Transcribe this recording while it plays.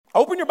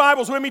Open your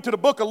Bibles with me to the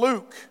book of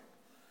Luke.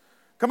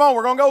 Come on,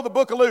 we're going to go to the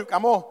book of Luke.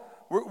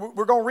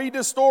 We're going to read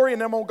this story,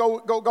 and then we'll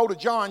go to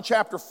John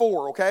chapter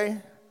 4, okay?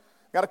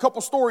 Got a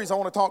couple stories I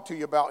want to talk to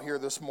you about here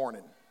this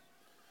morning.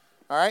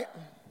 All right?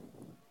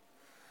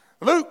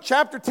 Luke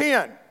chapter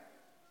 10.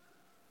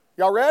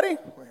 Y'all ready?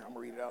 I'm going to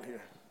read it out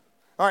here.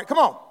 All right, come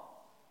on.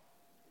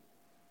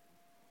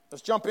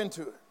 Let's jump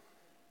into it.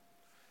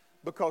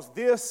 Because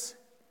this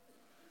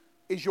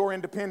is your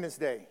Independence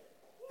Day.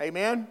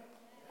 Amen?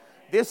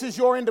 This is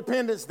your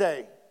Independence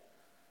Day.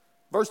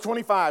 Verse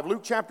 25,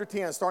 Luke chapter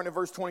 10, starting at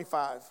verse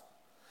 25.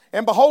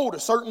 And behold, a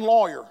certain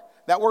lawyer.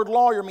 That word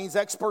lawyer means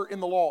expert in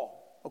the law,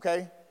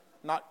 okay?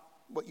 Not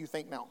what you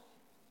think now.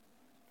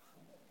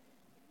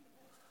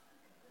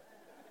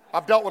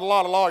 I've dealt with a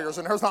lot of lawyers,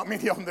 and there's not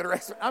many of them that are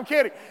expert. I'm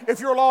kidding. If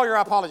you're a lawyer,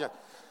 I apologize.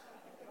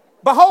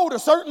 Behold, a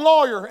certain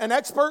lawyer, an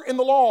expert in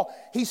the law,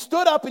 he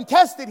stood up and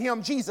tested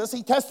him, Jesus.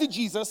 He tested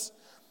Jesus.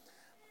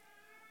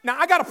 Now,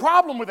 I got a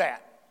problem with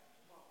that.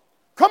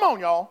 Come on,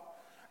 y'all.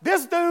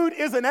 This dude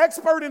is an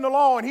expert in the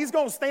law, and he's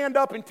going to stand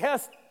up and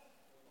test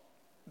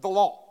the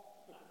law.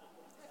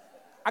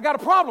 I got a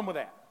problem with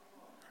that.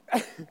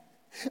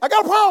 I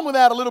got a problem with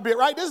that a little bit,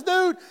 right? This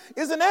dude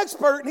is an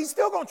expert, and he's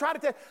still going to try to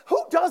test.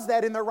 Who does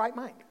that in their right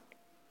mind?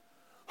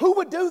 Who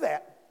would do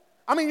that?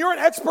 I mean, you're an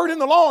expert in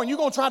the law, and you're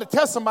going to try to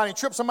test somebody and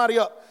trip somebody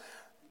up.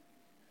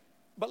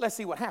 But let's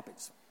see what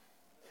happens.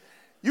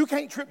 You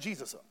can't trip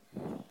Jesus up.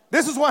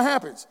 This is what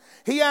happens.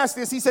 He asked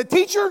this. He said,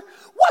 "Teacher,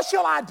 what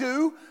shall I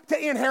do to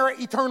inherit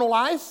eternal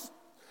life?"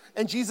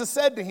 And Jesus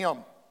said to him,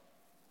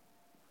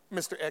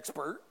 "Mr.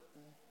 Expert,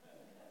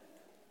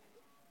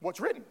 what's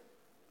written?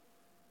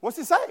 What's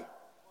it say?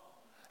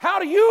 How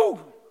do you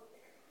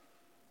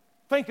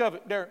think of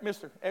it there,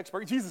 Mr.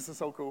 Expert?" Jesus is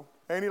so cool.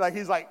 And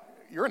he's like,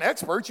 "You're an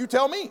expert, you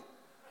tell me."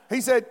 He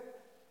said,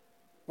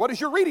 "What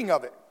is your reading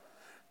of it?"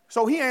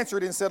 So he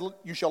answered and said,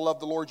 "You shall love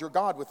the Lord your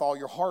God with all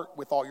your heart,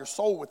 with all your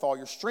soul, with all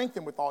your strength,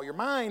 and with all your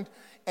mind,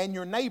 and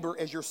your neighbor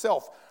as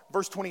yourself."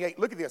 Verse 28,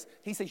 look at this.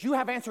 He says, "You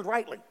have answered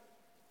rightly."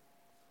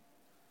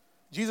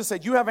 Jesus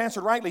said, "You have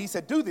answered rightly." He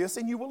said, "Do this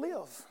and you will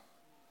live."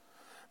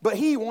 But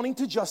he, wanting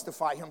to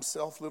justify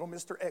himself, little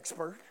Mr.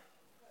 Expert,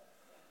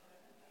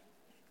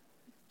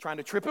 trying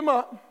to trip him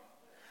up.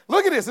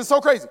 Look at this, it's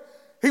so crazy.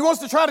 He wants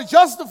to try to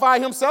justify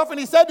himself, and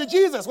he said to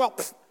Jesus, "Well,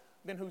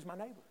 then who's my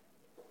neighbor?"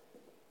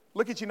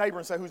 Look at your neighbor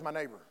and say, "Who's my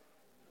neighbor?"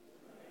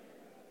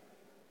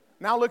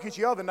 Now look at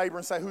your other neighbor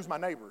and say, "Who's my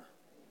neighbor?"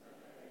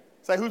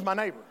 Say, "Who's my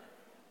neighbor?"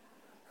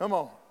 Come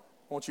on.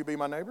 Won't you be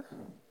my neighbor?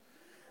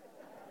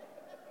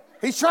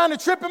 He's trying to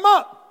trip him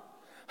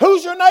up.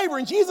 Who's your neighbor?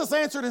 And Jesus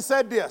answered and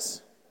said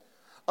this.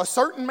 A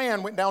certain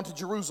man went down to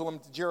Jerusalem,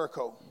 to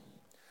Jericho.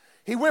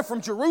 He went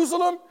from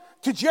Jerusalem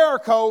to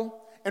Jericho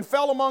and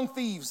fell among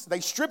thieves. They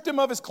stripped him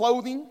of his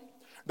clothing.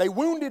 They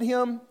wounded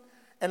him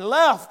and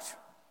left,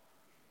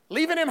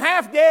 leaving him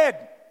half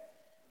dead.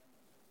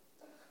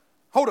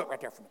 Hold up right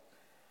there for a minute.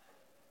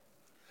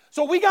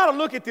 So we got to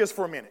look at this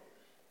for a minute,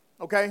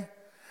 okay?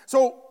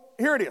 So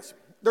here it is.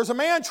 There's a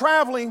man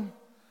traveling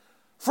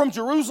from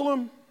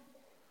Jerusalem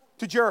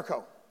to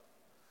Jericho.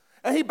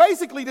 And he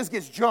basically just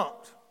gets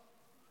jumped.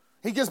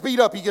 He gets beat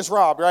up. He gets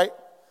robbed, right?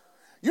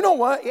 You know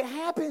what? It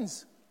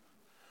happens.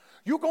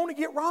 You're going to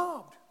get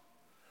robbed.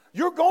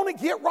 You're going to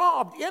get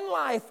robbed in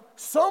life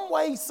some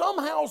way,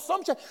 somehow,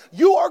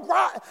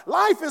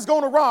 life is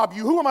going to rob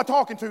you. Who am I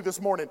talking to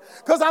this morning?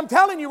 Because I'm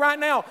telling you right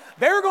now,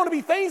 there are going to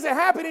be things that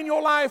happen in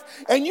your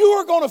life, and you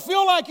are going to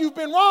feel like you've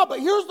been robbed.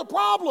 But here's the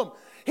problem.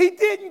 He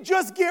didn't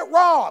just get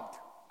robbed.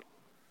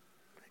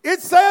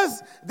 It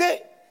says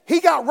that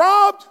he got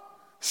robbed,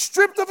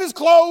 stripped of his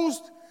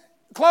clothes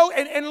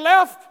and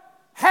left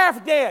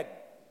half dead.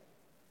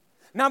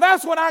 Now,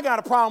 that's what I got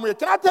a problem with.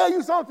 Can I tell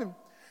you something?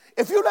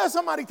 If you let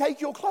somebody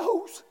take your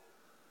clothes,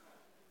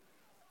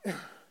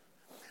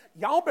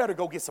 y'all better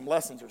go get some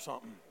lessons or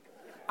something.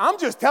 I'm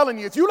just telling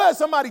you, if you let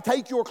somebody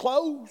take your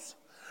clothes,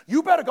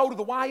 you better go to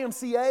the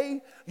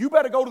YMCA. You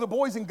better go to the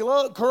Boys and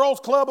Girls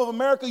Club of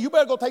America. You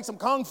better go take some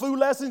kung fu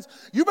lessons.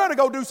 You better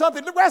go do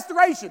something. The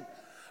restoration.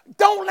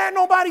 Don't let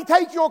nobody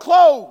take your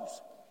clothes.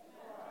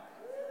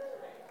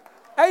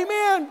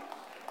 Amen.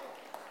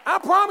 I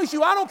promise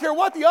you, I don't care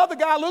what the other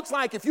guy looks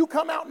like. If you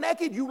come out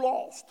naked, you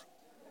lost.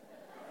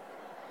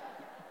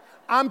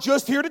 I'm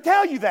just here to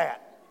tell you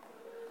that.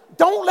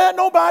 Don't let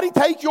nobody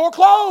take your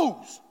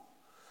clothes.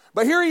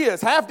 But here he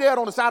is, half dead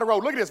on the side of the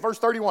road. Look at this, verse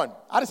 31.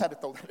 I just had to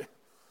throw that in.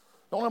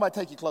 Don't let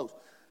nobody take your clothes.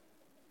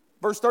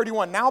 Verse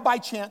 31, now by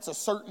chance a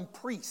certain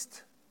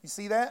priest, you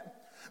see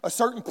that? A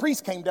certain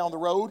priest came down the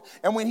road,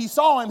 and when he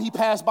saw him, he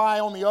passed by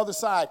on the other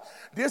side.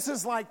 This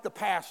is like the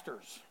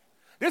pastors.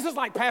 This is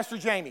like Pastor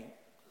Jamie.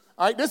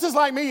 All right, this is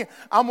like me.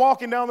 I'm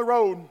walking down the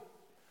road,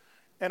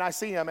 and I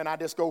see him, and I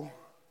just go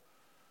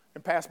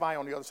and pass by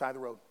on the other side of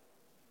the road.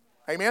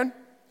 Amen?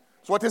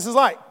 That's what this is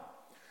like.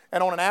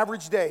 And on an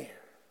average day,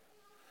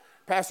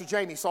 Pastor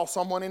Jamie saw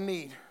someone in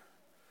need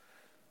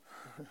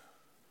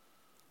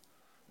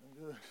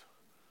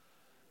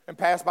and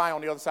passed by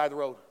on the other side of the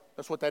road.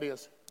 That's what that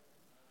is.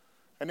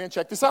 And then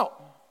check this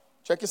out.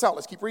 Check this out.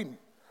 Let's keep reading.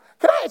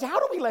 Can I ask you, how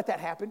do we let that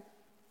happen?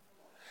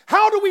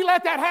 How do we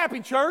let that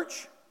happen,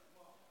 church?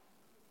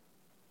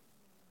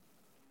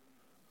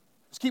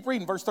 Let's keep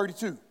reading, verse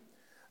 32.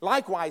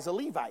 Likewise, a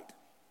Levite.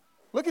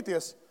 Look at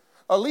this.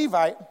 A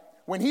Levite,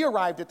 when he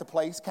arrived at the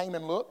place, came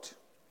and looked.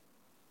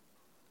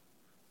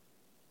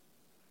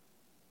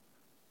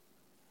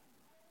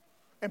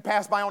 And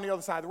passed by on the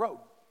other side of the road.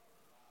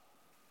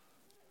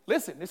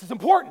 Listen, this is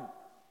important.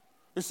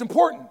 This is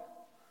important.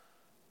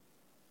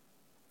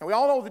 And we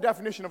all know the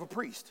definition of a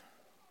priest.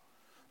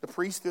 The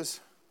priest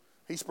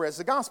he spreads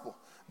the gospel.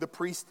 The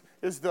priest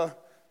is the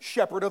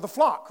shepherd of the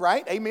flock,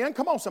 right? Amen?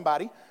 Come on,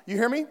 somebody. You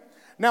hear me?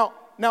 Now,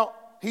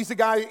 he's the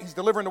guy, he's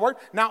delivering the word.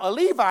 Now, a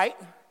Levite,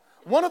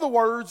 one of the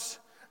words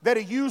that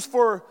he used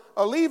for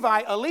a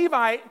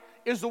Levite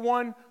is the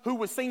one who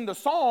would sing the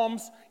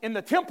Psalms in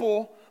the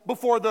temple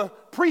before the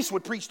priest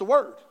would preach the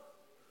word.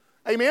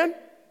 Amen?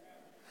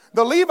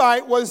 The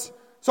Levite was,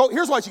 so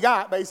here's what you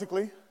got,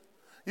 basically.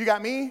 You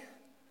got me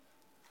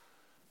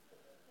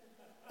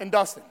and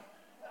Dustin.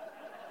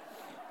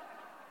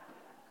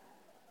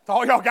 That's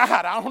all y'all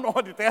got. I don't know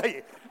what to tell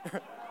you.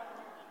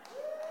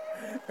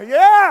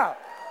 Yeah.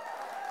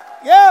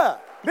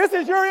 This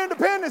is your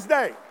Independence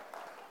Day.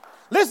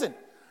 Listen,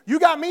 you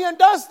got me and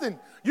Dustin.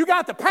 You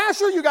got the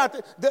pastor, you got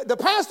the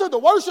pastor, the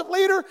worship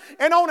leader,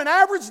 and on an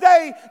average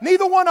day,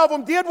 neither one of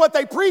them did what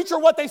they preach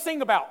or what they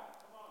sing about.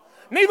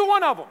 Neither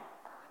one of them.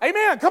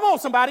 Amen. Come on,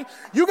 somebody.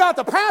 You got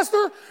the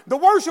pastor, the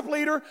worship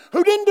leader,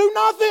 who didn't do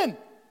nothing.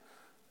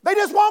 They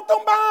just walked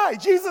on by.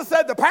 Jesus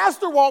said the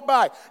pastor walked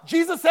by.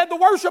 Jesus said the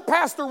worship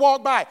pastor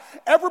walked by.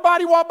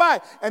 Everybody walked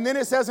by. And then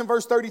it says in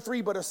verse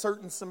 33, but a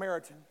certain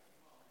Samaritan.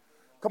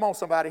 Come on,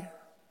 somebody.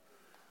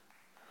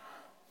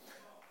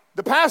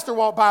 The pastor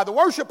walked by, the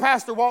worship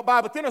pastor walked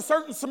by, but then a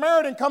certain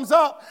Samaritan comes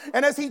up,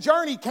 and as he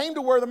journeyed, came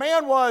to where the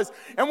man was,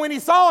 and when he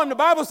saw him, the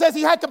Bible says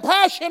he had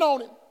compassion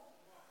on him.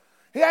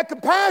 He had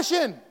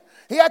compassion.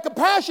 He had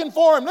compassion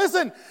for him.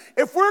 Listen,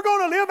 if we're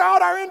going to live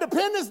out our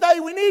Independence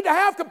Day, we need to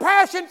have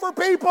compassion for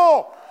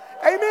people.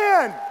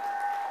 Amen.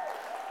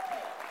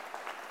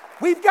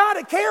 We've got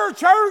to care,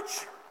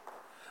 church.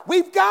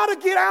 We've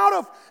got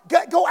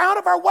to go out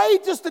of our way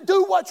just to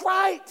do what's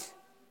right.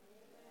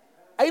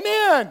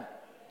 Amen.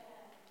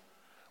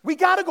 We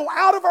got to go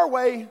out of our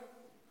way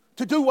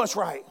to do what's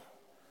right.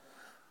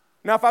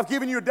 Now, if I've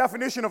given you a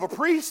definition of a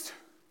priest,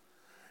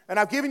 and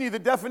I've given you the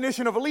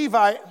definition of a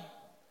Levite,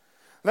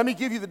 let me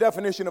give you the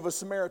definition of a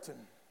Samaritan.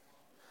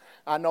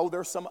 I know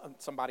there's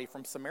somebody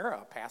from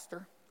Samaria,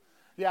 Pastor.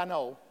 Yeah, I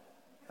know.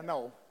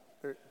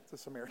 It's a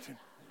Samaritan.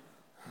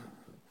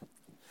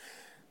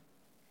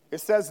 It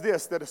says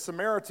this, that a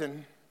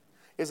Samaritan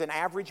is an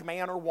average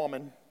man or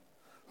woman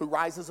who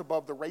rises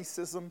above the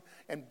racism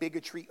and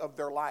bigotry of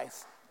their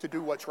life to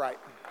do what's right.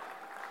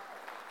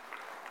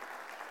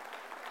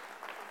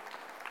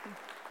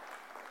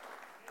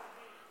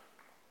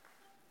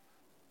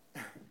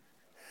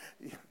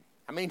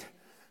 I mean,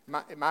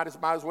 might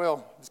as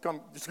well just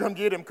come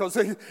get him because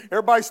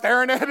everybody's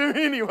staring at him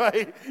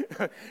anyway.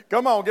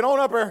 Come on, get on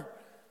up here.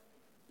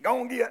 Go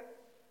on get.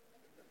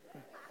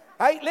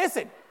 Hey,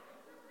 listen.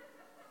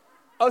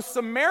 A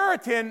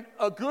Samaritan,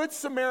 a good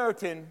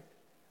Samaritan,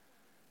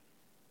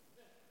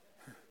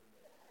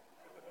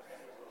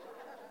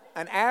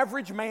 an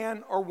average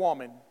man or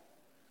woman,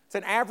 it's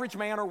an average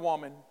man or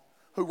woman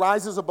who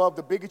rises above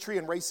the bigotry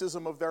and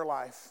racism of their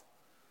life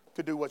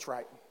to do what's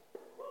right.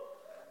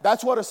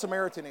 That's what a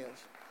Samaritan is.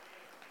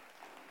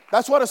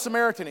 That's what a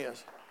Samaritan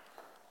is.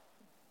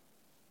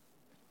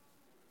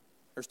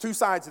 There's two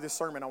sides of this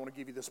sermon I want to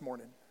give you this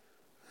morning.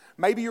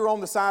 Maybe you're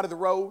on the side of the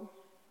road.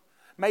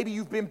 Maybe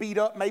you've been beat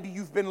up. Maybe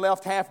you've been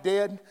left half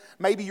dead.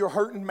 Maybe you're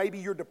hurting. Maybe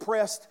you're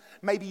depressed.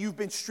 Maybe you've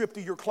been stripped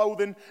of your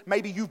clothing.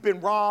 Maybe you've been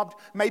robbed.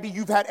 Maybe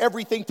you've had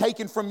everything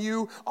taken from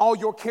you. All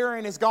your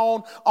caring is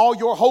gone. All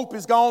your hope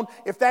is gone.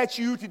 If that's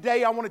you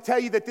today, I want to tell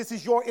you that this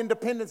is your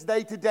Independence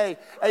Day today.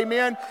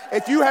 Amen.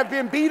 If you have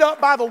been beat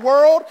up by the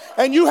world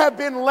and you have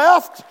been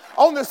left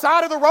on the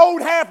side of the road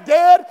half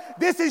dead,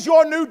 this is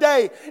your new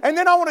day. And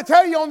then I want to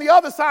tell you on the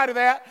other side of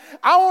that,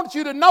 I want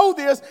you to know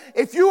this.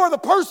 If you are the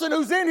person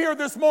who's in here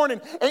this morning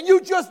and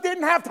you just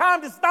didn't have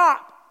time to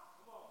stop.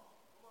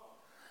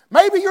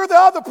 Maybe you're the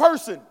other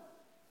person.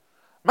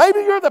 Maybe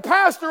you're the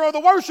pastor or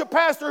the worship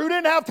pastor who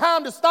didn't have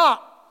time to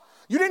stop.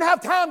 You didn't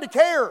have time to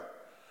care.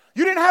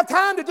 You didn't have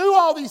time to do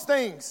all these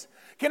things.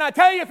 Can I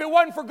tell you, if it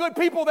wasn't for good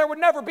people, there would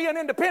never be an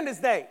Independence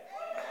Day.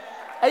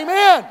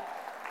 Amen.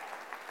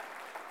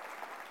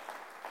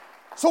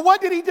 So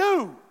what did he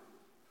do?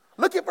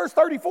 Look at verse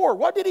 34.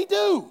 What did he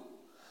do?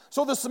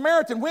 So the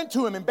Samaritan went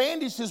to him and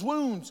bandaged his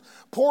wounds,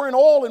 pouring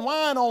oil and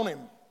wine on him.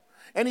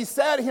 And he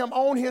sat him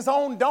on his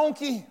own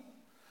donkey.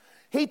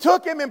 He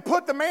took him and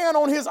put the man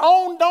on his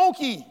own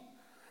donkey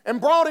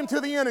and brought him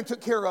to the inn and took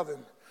care of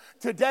him.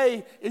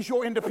 Today is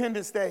your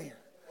Independence Day.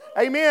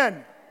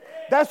 Amen.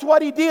 That's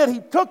what he did. He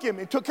took him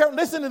and took care of him.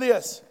 Listen to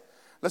this.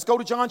 Let's go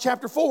to John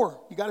chapter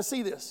 4. You got to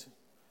see this.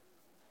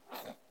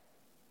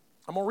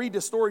 I'm going to read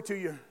this story to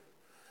you.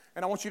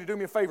 And I want you to do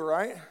me a favor,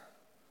 right?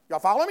 Y'all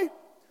follow me?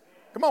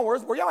 Come on,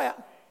 where y'all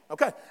at?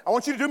 Okay, I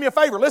want you to do me a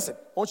favor. Listen,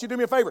 I want you to do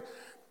me a favor.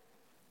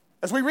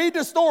 As we read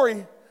this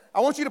story,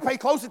 I want you to pay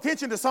close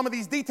attention to some of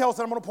these details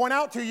that I'm going to point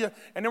out to you,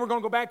 and then we're going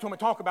to go back to them and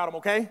talk about them,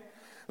 okay?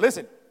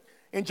 Listen,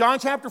 in John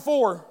chapter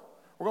 4,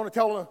 we're going to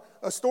tell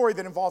a story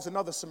that involves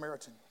another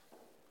Samaritan.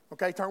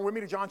 Okay, turn with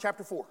me to John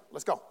chapter 4.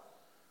 Let's go.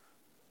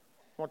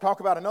 We're going to talk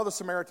about another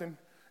Samaritan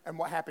and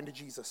what happened to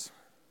Jesus.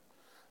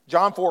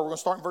 John 4, we're going to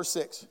start in verse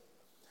 6.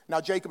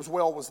 Now Jacob's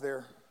well was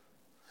there.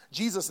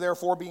 Jesus,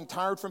 therefore, being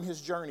tired from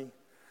his journey,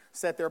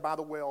 sat there by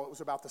the well. It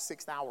was about the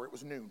 6th hour. It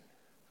was noon.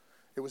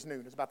 It was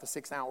about the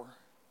 6th hour.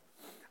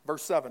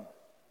 Verse 7.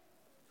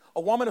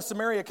 A woman of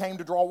Samaria came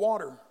to draw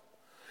water.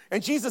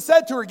 And Jesus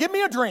said to her, give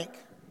me a drink.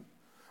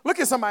 Look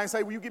at somebody and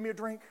say, will you give me a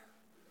drink?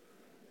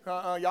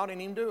 Y'all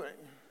didn't even do it.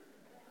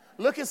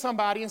 Look at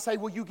somebody and say,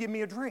 will you give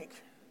me a drink?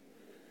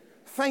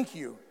 Thank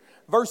you.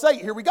 Verse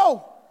 8, here we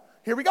go.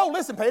 Here we go.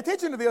 Listen, pay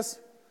attention to this.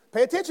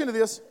 Pay attention to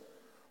this.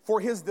 For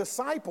his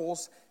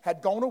disciples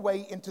had gone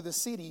away into the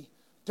city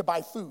to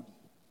buy food.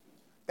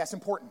 That's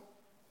important.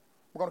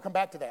 We're going to come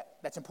back to that.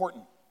 That's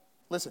important.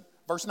 Listen,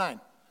 verse 9.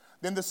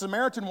 Then the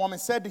Samaritan woman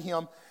said to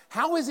him,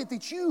 how is it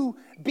that you,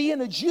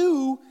 being a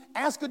Jew,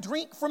 ask a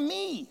drink from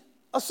me,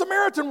 a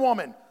Samaritan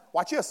woman?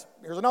 Watch this.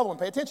 Here's another one.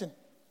 Pay attention.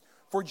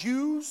 For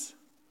Jews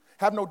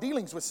have no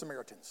dealings with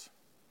Samaritans.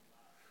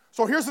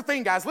 So here's the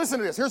thing, guys. Listen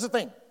to this. Here's the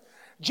thing.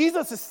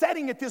 Jesus is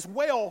sitting at this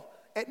well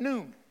at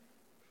noon.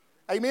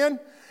 Amen?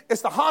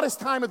 It's the hottest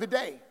time of the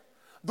day.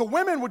 The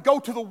women would go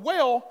to the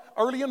well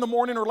early in the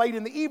morning or late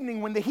in the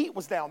evening when the heat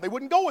was down. They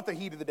wouldn't go with the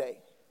heat of the day.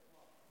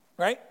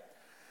 Right?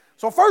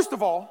 So first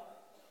of all,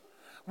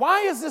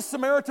 why is this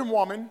Samaritan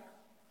woman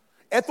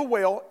at the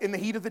well in the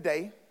heat of the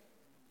day?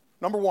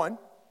 Number one.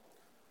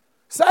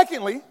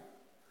 Secondly,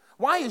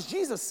 why is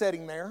Jesus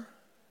sitting there?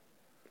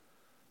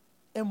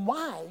 And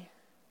why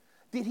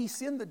did he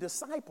send the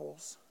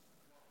disciples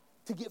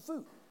to get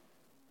food?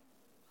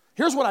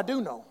 Here's what I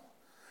do know.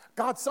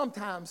 God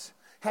sometimes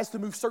has to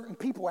move certain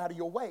people out of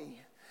your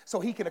way so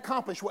he can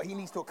accomplish what he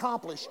needs to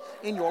accomplish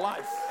in your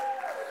life.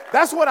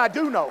 That's what I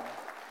do know.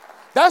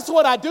 That's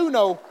what I do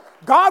know.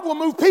 God will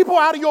move people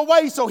out of your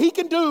way so he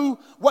can do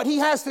what he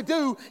has to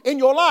do in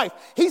your life.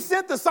 He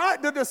sent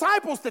the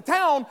disciples to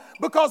town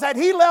because had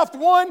he left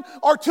one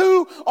or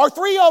two or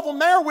three of them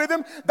there with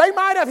him, they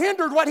might have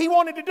hindered what he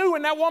wanted to do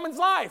in that woman's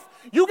life.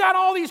 You got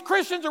all these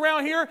Christians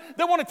around here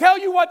that want to tell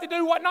you what to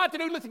do, what not to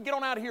do. Listen, get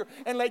on out of here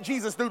and let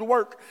Jesus do the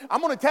work.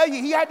 I'm going to tell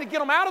you, he had to get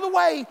them out of the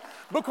way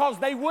because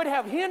they would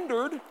have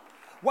hindered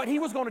what he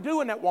was going to do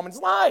in that woman's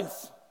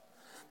life.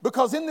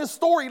 Because in this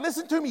story,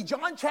 listen to me,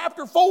 John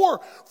chapter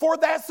 4, for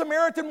that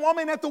Samaritan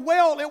woman at the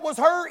well, it was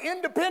her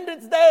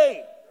Independence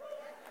Day.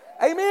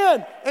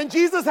 Amen. And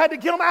Jesus had to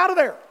get them out of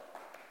there.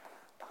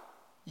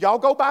 Y'all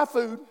go buy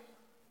food,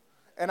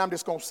 and I'm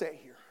just going to sit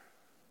here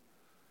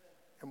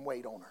and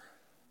wait on her.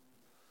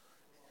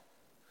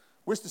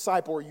 Which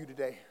disciple are you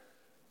today?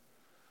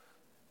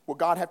 Will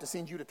God have to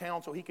send you to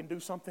town so he can do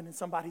something in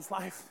somebody's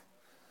life?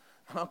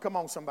 Oh, come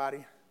on,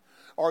 somebody.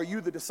 Or are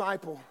you the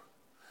disciple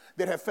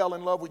that have fell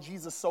in love with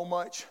Jesus so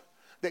much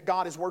that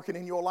God is working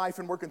in your life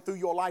and working through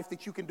your life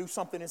that you can do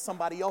something in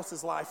somebody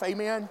else's life?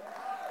 Amen?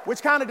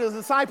 Which kind of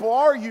disciple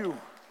are you?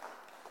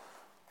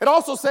 It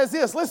also says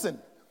this, listen,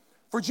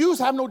 for Jews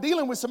have no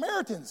dealing with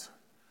Samaritans.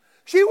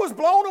 She was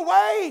blown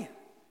away.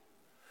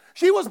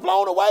 She was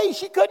blown away.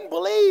 She couldn't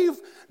believe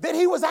that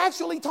he was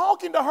actually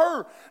talking to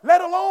her,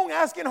 let alone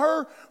asking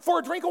her for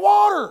a drink of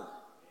water.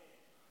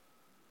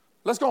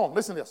 Let's go on.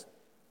 Listen to this.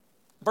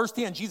 Verse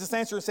 10, Jesus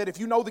answered and said, if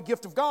you know the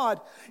gift of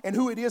God and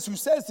who it is who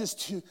says this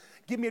to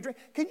give me a drink.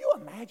 Can you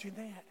imagine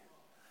that?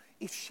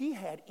 If she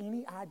had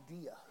any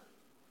idea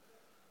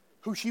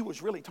who she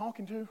was really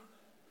talking to?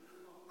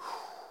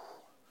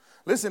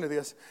 Listen to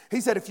this.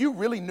 He said, if you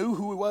really knew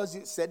who it was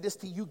that said this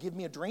to you, give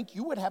me a drink,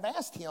 you would have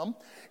asked him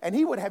and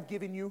he would have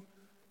given you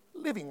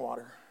living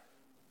water.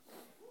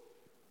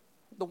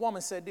 The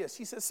woman said this.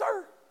 She said,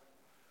 sir,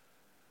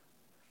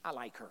 I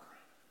like her.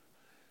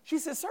 She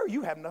said, sir,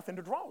 you have nothing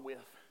to draw with.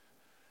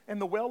 And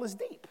the well is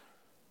deep.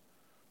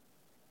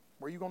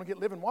 Where are you going to get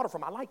living water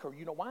from? I like her.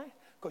 You know why?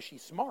 Because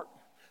she's smart.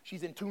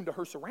 She's in tune to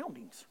her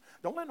surroundings.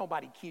 Don't let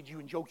nobody kid you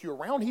and joke you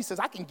around. He says,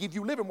 I can give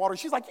you living water.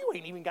 She's like, you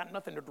ain't even got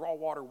nothing to draw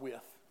water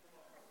with.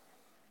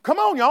 Come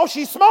on, y'all.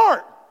 She's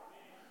smart.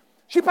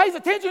 She pays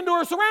attention to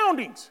her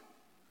surroundings.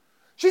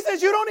 She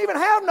says, you don't even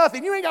have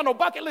nothing. You ain't got no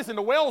bucket. Listen,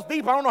 the well's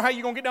deep. I don't know how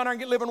you're going to get down there and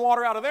get living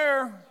water out of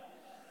there.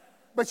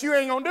 But you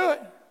ain't going to do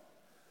it.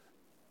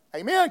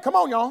 Amen. Come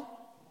on, y'all.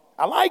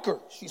 I like her.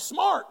 She's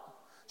smart.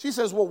 She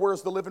says, well,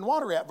 where's the living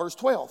water at? Verse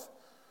 12.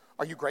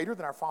 Are you greater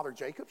than our father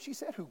Jacob, she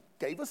said, who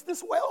gave us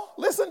this well?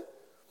 Listen.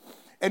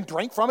 And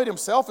drank from it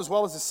himself as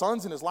well as his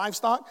sons and his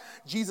livestock.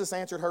 Jesus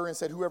answered her and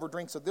said, whoever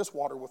drinks of this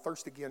water will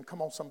thirst again. Come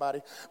on,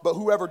 somebody. But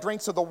whoever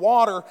drinks of the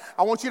water,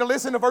 I want you to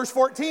listen to verse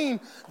 14.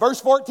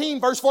 Verse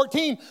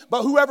 14.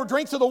 But whoever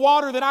drinks of the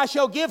water that I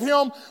shall give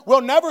him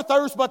will never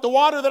thirst, but the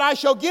water that I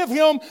shall give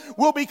him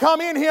will become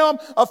in him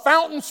a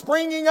fountain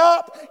springing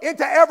up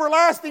into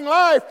everlasting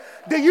life.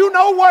 Do you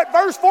know what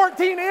verse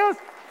 14 is?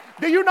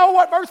 Do you know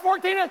what verse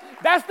 14 is?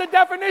 That's the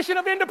definition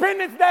of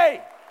Independence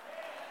Day.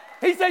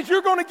 He says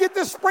you're going to get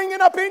this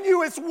springing up in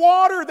you. It's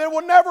water that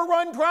will never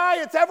run dry.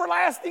 It's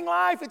everlasting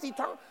life. It's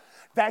eternal.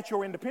 That's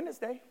your Independence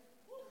Day.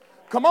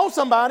 Come on,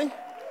 somebody.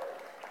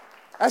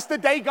 That's the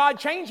day God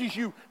changes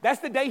you. That's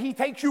the day he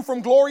takes you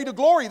from glory to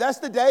glory. That's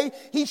the day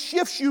he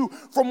shifts you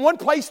from one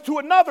place to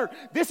another.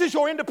 This is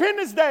your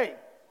Independence Day.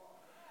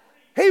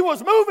 He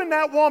was moving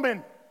that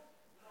woman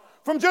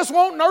from just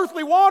wanting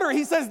earthly water.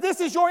 He says, this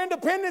is your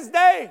Independence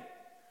Day.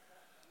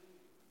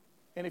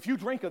 And if you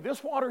drink of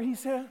this water, he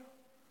said,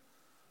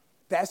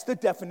 that's the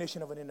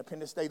definition of an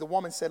Independence Day. The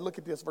woman said, look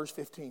at this, verse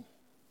 15.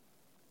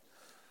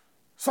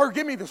 Sir,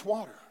 give me this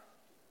water,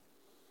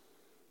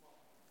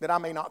 that I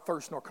may not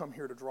thirst nor come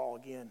here to draw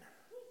again.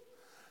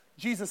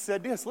 Jesus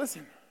said this,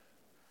 listen.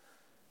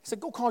 He said,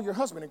 go call your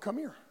husband and come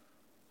here.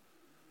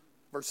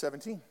 Verse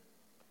 17.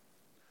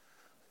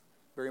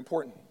 Very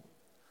important.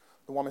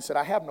 The woman said,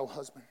 I have no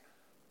husband.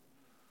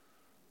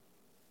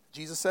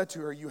 Jesus said to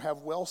her, you have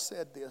well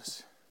said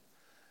this,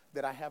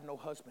 that I have no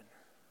husband.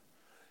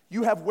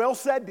 You have well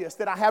said this,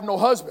 that I have no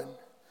husband.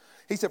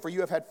 He said, for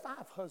you have had 5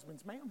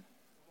 husbands, ma'am.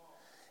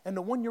 And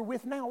the one you're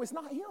with now is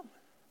not him.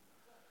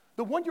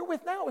 The one you're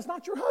with now is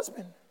not your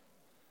husband.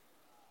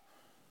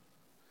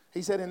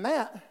 He said, in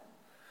that,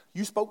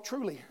 you spoke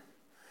truly.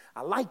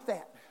 I like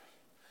that.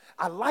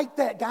 I like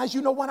that. Guys,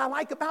 you know what I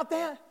like about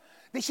that?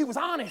 That she was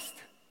honest.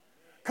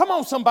 Come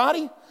on,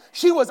 somebody.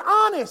 She was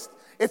honest.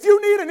 If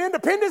you need an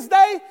Independence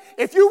Day,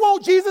 if you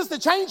want Jesus to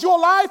change your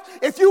life,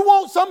 if you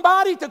want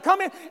somebody to come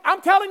in, I'm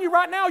telling you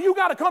right now, you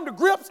got to come to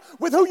grips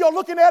with who you're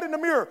looking at in the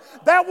mirror.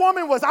 That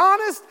woman was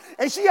honest,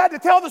 and she had to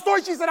tell the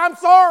story. She said, I'm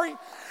sorry.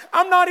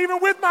 I'm not even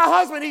with my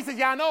husband. He said,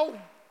 yeah, I know.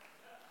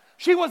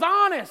 She was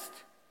honest.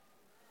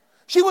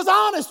 She was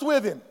honest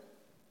with him.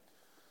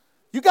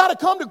 You got to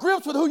come to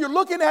grips with who you're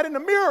looking at in the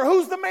mirror.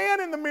 Who's the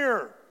man in the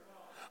mirror?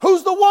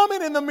 Who's the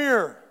woman in the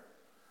mirror?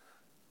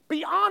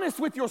 Be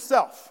honest with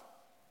yourself.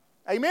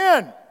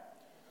 Amen.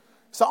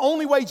 It's the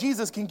only way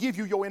Jesus can give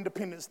you your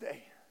Independence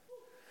Day.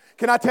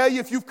 Can I tell you,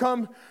 if you've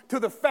come to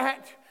the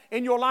fact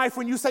in your life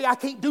when you say, I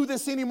can't do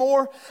this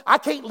anymore, I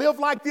can't live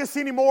like this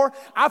anymore,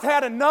 I've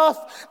had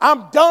enough,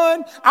 I'm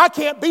done, I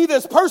can't be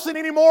this person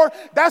anymore,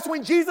 that's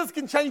when Jesus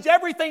can change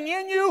everything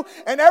in you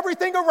and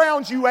everything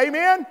around you.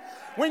 Amen.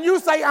 When you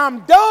say,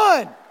 I'm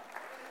done,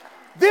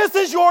 this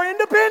is your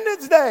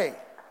Independence Day.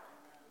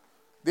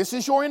 This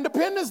is your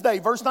Independence Day.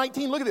 Verse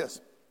 19, look at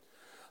this.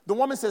 The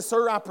woman says,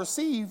 sir, I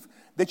perceive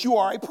that you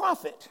are a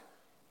prophet.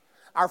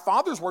 Our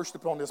fathers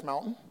worshiped on this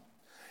mountain,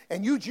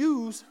 and you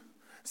Jews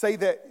say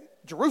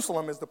that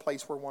Jerusalem is the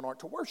place where one ought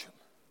to worship.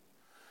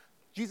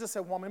 Jesus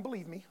said, woman,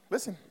 believe me.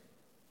 Listen,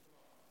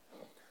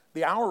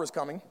 the hour is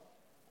coming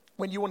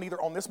when you will neither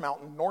on this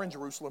mountain nor in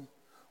Jerusalem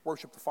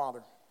worship the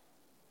Father.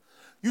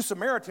 You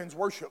Samaritans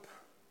worship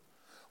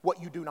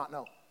what you do not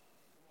know.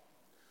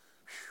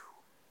 Whew,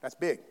 that's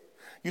big.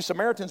 You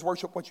Samaritans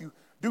worship what you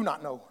do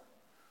not know.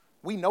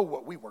 We know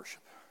what we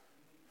worship,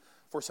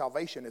 for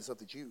salvation is of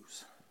the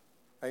Jews.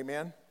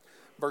 Amen.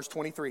 Verse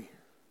 23.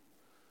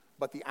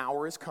 But the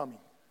hour is coming.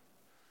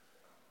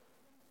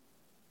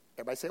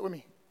 Everybody say it with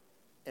me.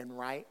 And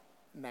right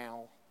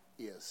now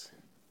is.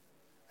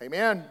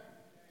 Amen.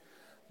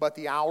 But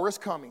the hour is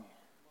coming.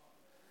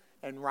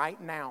 And right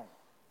now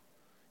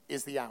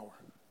is the hour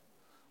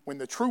when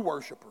the true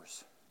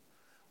worshipers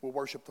will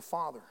worship the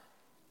Father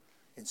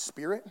in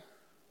spirit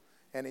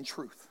and in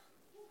truth.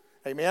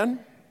 Amen.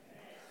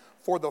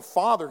 For the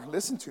Father,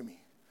 listen to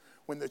me,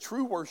 when the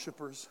true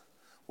worshipers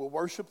will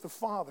worship the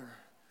Father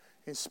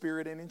in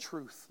spirit and in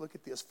truth. Look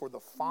at this. For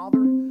the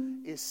Father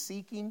is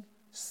seeking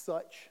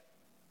such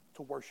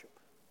to worship.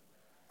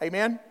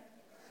 Amen?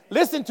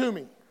 Listen to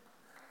me.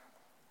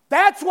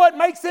 That's what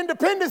makes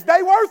Independence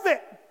Day worth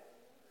it.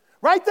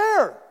 Right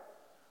there.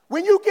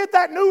 When you get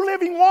that new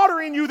living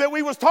water in you that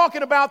we was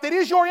talking about, that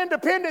is your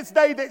Independence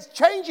Day, that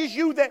changes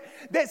you, that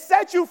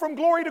sets you from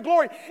glory to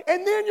glory,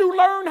 and then you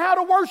learn how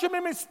to worship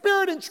him in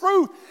spirit and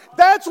truth,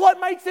 that's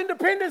what makes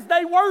Independence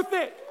Day worth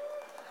it.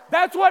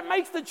 That's what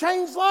makes the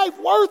changed life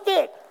worth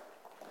it.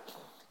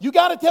 You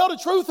got to tell the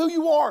truth who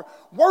you are.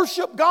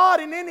 Worship God,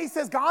 and then he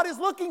says God is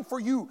looking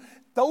for you.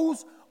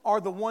 Those are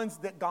the ones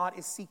that God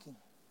is seeking.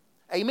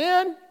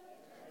 Amen?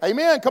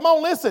 Amen. Come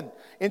on, listen.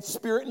 In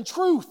spirit and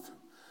truth.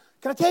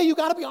 Can I tell you, you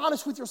got to be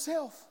honest with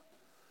yourself.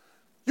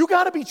 You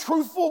got to be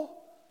truthful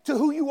to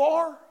who you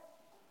are.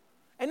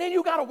 And then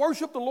you got to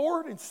worship the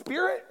Lord in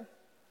spirit.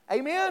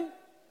 Amen.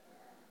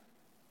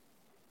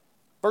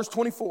 Verse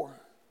 24.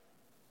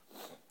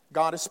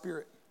 God is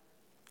spirit.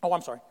 Oh,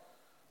 I'm sorry.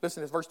 Listen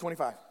to this, verse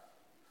 25.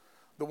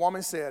 The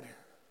woman said,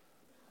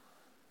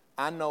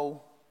 I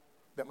know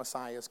that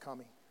Messiah is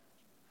coming.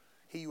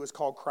 He who is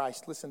called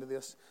Christ. Listen to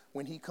this.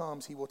 When he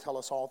comes, he will tell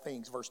us all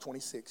things. Verse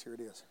 26, here it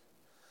is.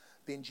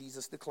 Then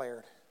Jesus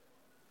declared,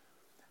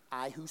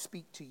 I who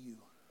speak to you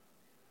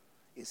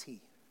is he.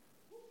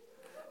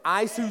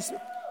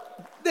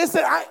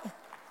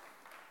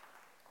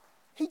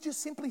 He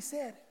just simply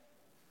said,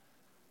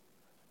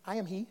 I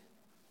am he.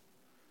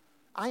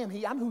 I am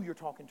he. I'm who you're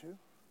talking to.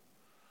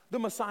 the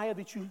Messiah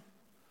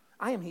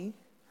I am he.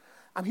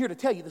 I'm here to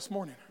tell you this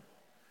morning.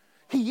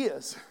 He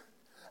is.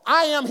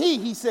 I am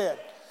he said.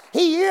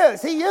 He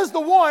is. He is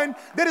the one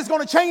that is going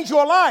to change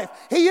your life.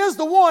 He is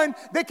the one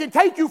that can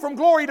take you from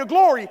glory to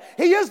glory.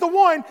 He is the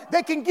one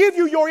that can give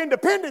you your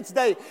Independence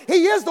Day.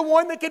 He is the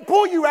one that can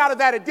pull you out of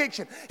that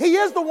addiction. He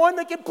is the one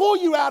that can pull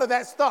you out of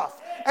that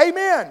stuff.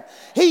 Amen.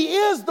 He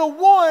is the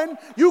one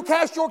you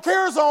cast your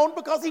cares on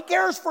because he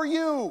cares for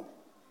you.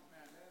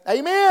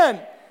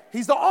 Amen.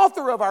 He's the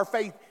author of our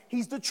faith.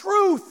 He's the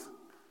truth.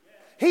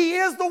 He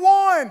is the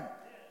one.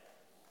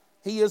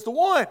 He is the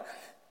one.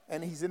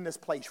 And he's in this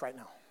place right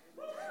now.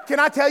 Can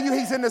I tell you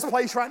he's in this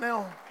place right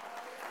now?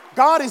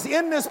 God is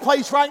in this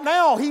place right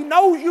now. He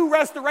knows you,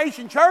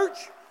 Restoration Church.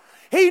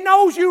 He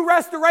knows you,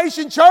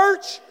 Restoration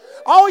Church.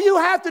 All you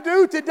have to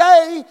do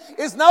today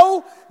is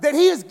know that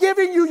he is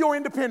giving you your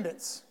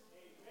independence.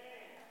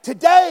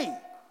 Today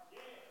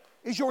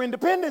is your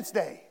Independence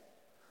Day.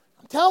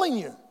 I'm telling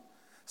you.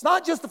 It's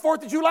not just the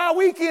 4th of July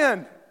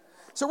weekend.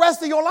 It's the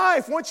rest of your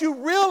life once you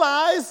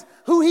realize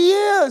who he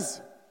is.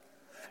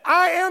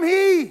 I am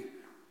he.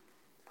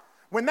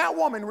 When that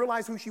woman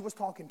realized who she was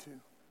talking to,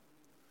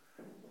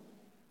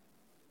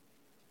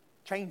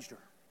 changed her.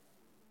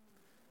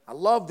 I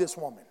love this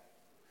woman.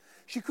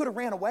 She could have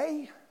ran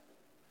away.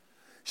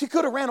 She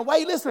could have ran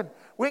away. Listen,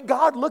 when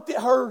God looked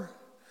at her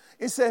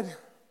and said,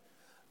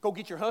 go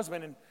get your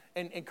husband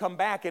and come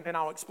back and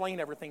I'll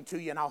explain everything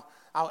to you and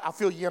I'll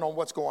fill you in on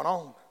what's going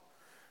on.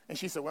 And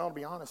she said, well, to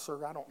be honest,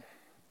 sir, I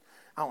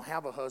don't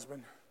have a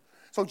husband.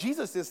 So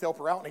Jesus just helped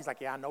her out, and he's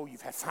like, yeah, I know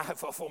you've had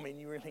 5 of them, and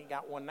you really ain't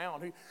got one now.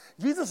 And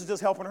Jesus is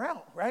just helping her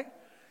out, right?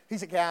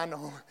 He's like, yeah, I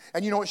know.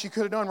 And you know what she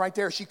could have done right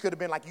there? She could have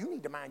been like, you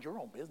need to mind your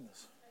own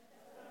business.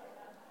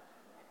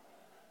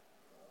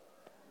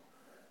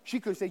 She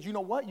could have said, you know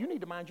what? You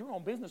need to mind your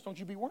own business. Don't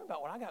you be worried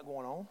about what I got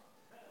going on.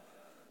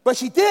 But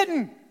she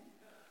didn't,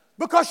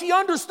 because she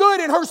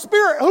understood in her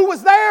spirit who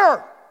was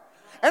there.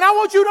 And I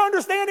want you to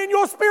understand in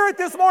your spirit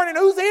this morning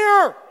who's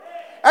here.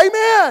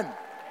 Amen.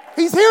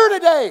 He's here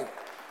today.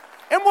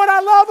 And what I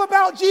love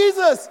about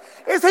Jesus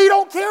is he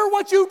don't care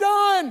what you've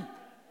done.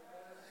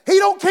 He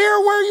don't care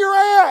where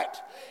you're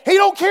at. He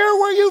don't care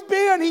where you've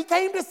been. He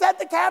came to set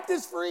the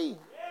captives free.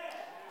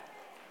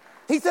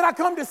 He said, I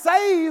come to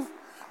save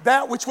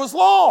that which was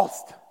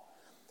lost.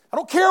 I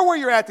don't care where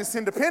you're at this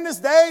Independence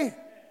Day,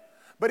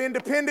 but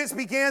independence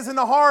begins in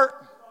the heart.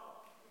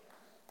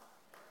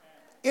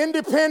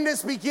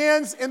 Independence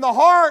begins in the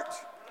heart.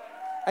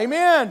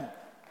 Amen.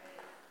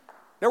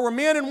 There were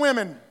men and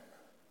women,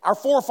 our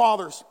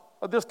forefathers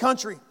of this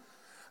country.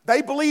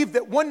 They believed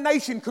that one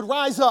nation could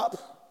rise up.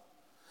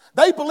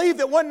 They believed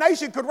that one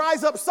nation could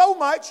rise up so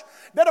much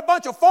that a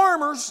bunch of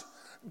farmers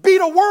beat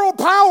a world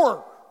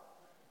power.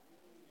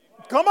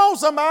 Come on,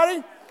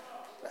 somebody.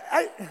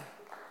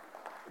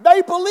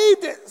 They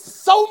believed it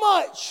so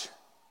much.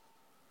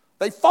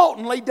 They fought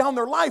and laid down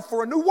their life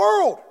for a new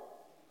world.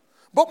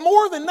 But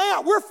more than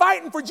that, we're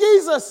fighting for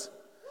Jesus.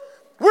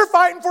 We're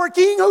fighting for a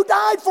king who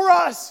died for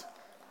us.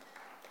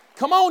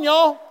 Come on,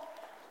 y'all.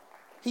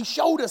 He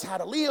showed us how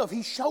to live.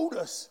 He showed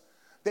us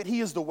that he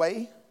is the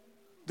way,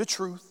 the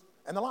truth,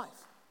 and the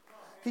life.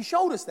 He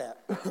showed us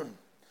that.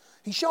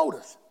 He showed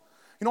us.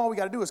 You know, all we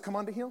got to do is come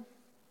unto him.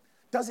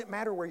 Doesn't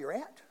matter where you're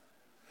at.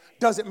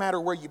 Doesn't matter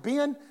where you've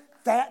been.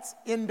 That's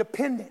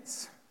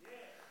independence.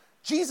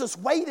 Jesus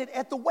waited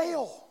at the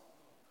well.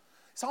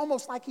 It's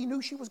almost like he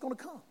knew she was going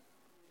to come.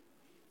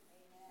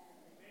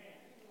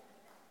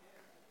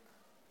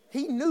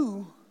 He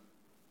knew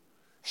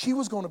she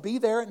was going to be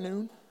there at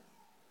noon.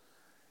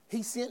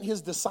 He sent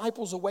his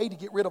disciples away to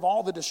get rid of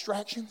all the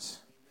distractions.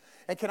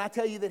 And can I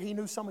tell you that he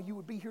knew some of you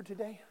would be here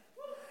today?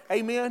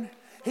 Amen.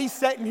 He's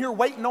sitting here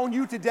waiting on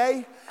you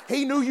today.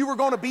 He knew you were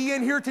going to be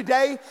in here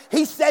today.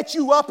 He set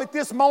you up at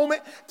this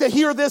moment to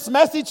hear this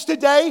message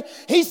today.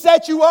 He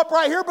set you up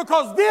right here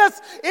because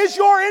this is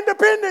your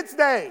Independence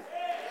Day.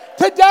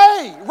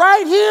 Today,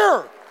 right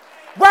here,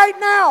 right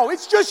now.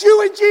 It's just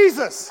you and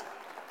Jesus.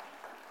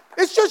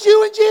 It's just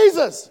you and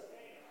Jesus.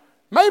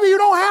 Maybe you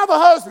don't have a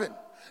husband.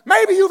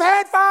 Maybe you've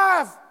had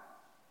 5.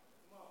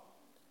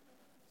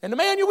 And the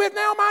man you're with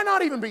now might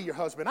not even be your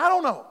husband. I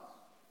don't know.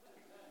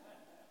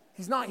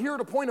 He's not here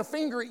to point a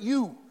finger at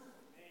you.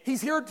 He's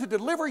here to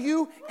deliver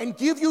you and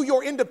give you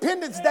your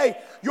Independence Day.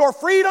 Your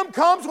freedom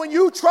comes when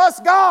you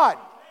trust God.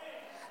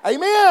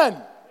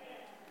 Amen.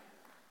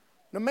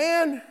 The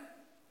man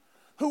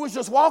who was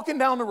just walking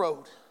down the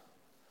road,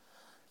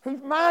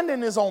 who's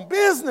minding his own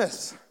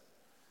business.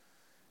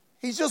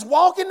 He's just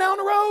walking down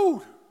the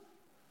road,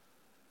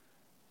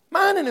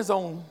 minding his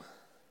own,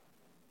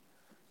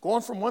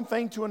 going from one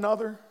thing to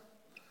another,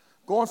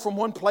 going from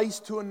one place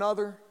to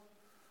another,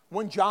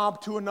 one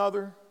job to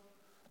another,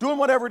 doing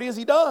whatever it is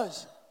he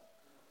does.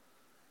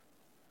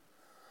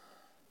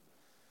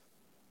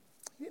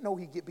 He didn't know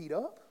he'd get beat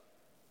up.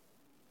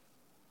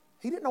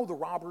 He didn't know the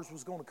robbers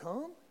was going to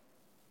come.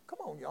 Come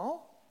on,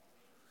 y'all.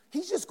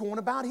 He's just going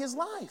about his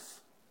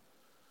life.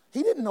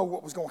 He didn't know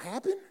what was going to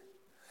happen.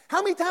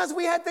 How many times have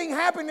we had things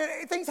happen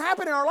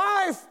in our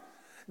life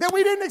that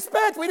we didn't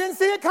expect? We didn't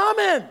see it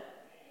coming.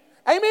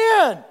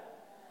 Amen.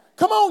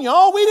 Come on,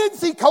 y'all. We didn't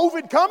see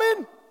COVID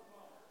coming.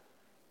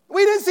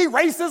 We didn't see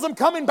racism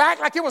coming back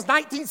like it was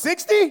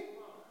 1960.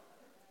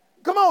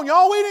 Come on,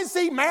 y'all. We didn't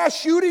see mass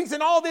shootings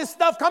and all this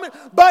stuff coming.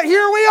 But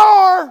here we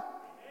are.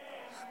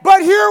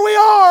 But here we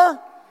are.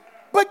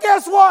 But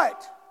guess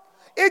what?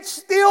 It's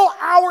still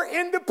our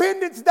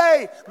Independence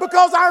Day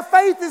because our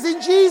faith is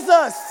in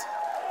Jesus.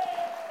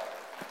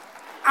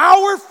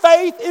 Our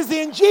faith is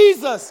in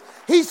Jesus.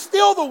 He's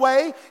still the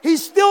way.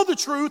 He's still the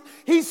truth.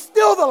 He's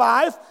still the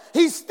life.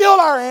 He's still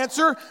our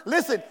answer.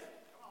 Listen,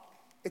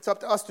 it's up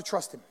to us to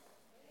trust him.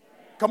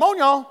 Come on,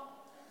 y'all.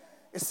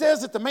 It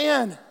says that the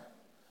man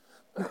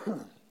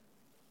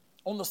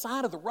on the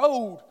side of the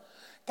road,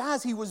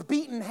 guys, he was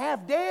beaten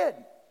half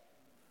dead.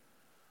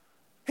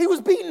 He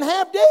was beaten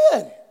half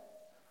dead.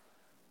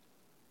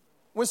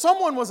 When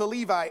someone was a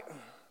Levite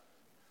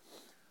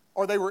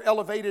or they were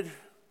elevated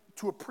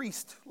to a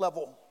priest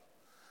level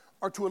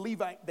or to a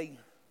Levite,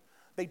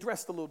 they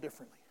dressed a little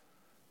differently.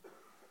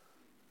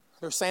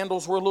 Their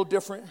sandals were a little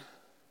different.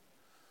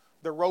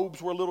 Their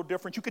robes were a little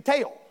different. You could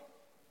tell.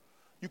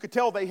 You could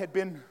tell they had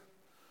been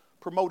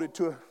promoted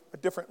to a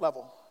different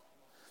level.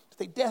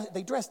 They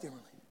dressed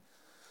differently.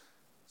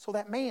 So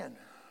that man,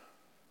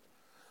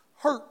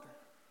 hurt,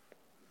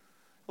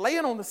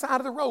 laying on the side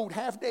of the road,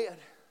 half dead,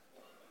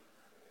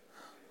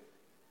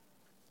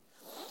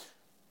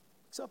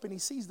 looks up and he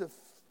sees the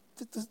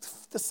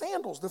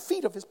sandals, the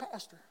feet of his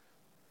pastor.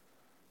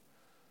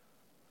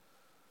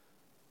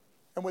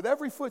 And with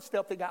every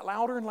footstep, they got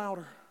louder and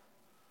louder.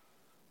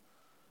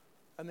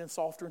 And then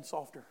softer and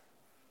softer.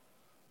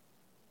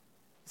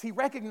 He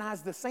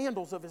recognized the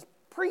sandals of his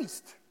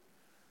priest.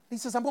 He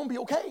says, I'm going to be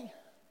okay.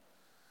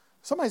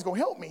 Somebody's going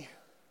to help me. And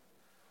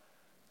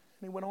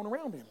he went on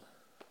around him.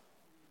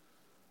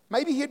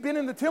 Maybe he had been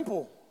in the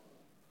temple.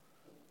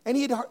 And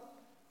he had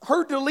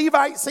heard the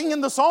Levite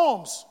singing the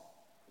Psalms.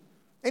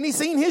 And he's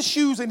seen his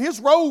shoes and his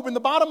robe in the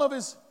bottom of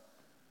his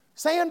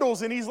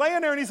sandals. And he's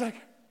laying there and he's like,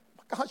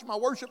 my gosh, my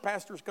worship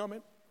pastor's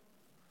coming.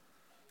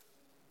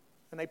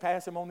 And they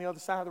pass him on the other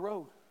side of the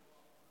road.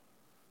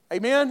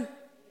 Amen?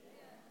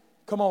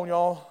 Come on,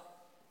 y'all.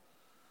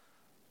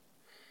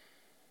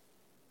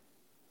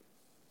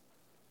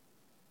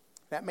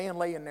 That man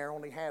laying there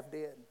only half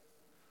dead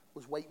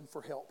was waiting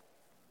for help.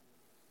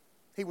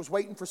 He was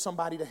waiting for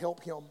somebody to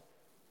help him.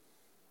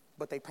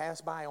 But they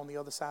passed by on the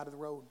other side of the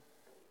road.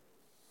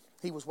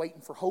 He was waiting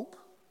for hope.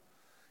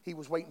 He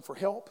was waiting for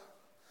help.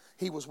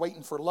 He was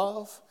waiting for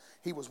love.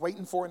 He was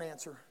waiting for an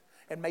answer.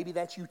 And maybe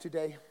that's you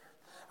today.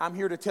 I'm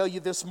here to tell you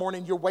this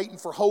morning, you're waiting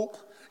for hope.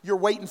 You're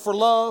waiting for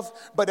love,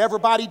 but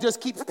everybody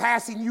just keeps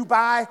passing you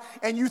by,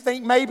 and you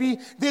think maybe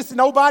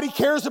nobody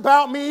cares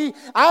about me.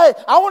 I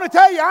want to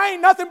tell you, I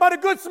ain't nothing but a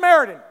good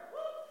Samaritan.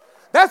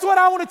 That's what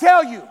I want to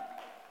tell you.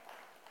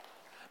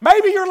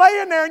 Maybe you're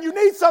laying there and you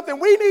need something.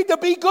 We need to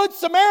be good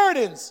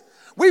Samaritans.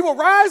 We will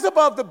rise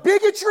above the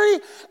bigotry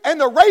and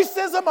the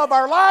racism of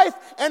our life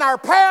and our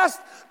past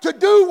to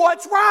do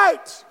what's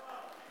right,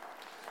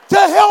 to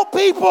help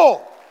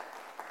people.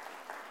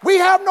 We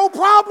have no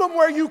problem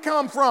where you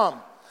come from.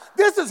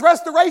 This is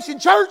Restoration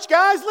Church,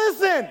 guys.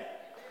 Listen.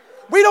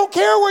 We don't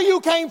care where you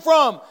came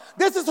from.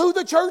 This is who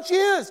the church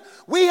is.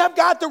 We have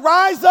got to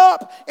rise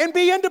up and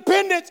be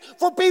independent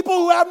for people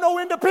who have no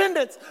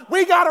independence.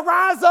 We got to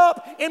rise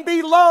up and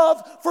be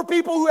love for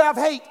people who have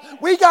hate.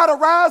 We got to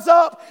rise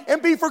up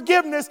and be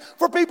forgiveness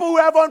for people who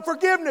have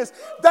unforgiveness.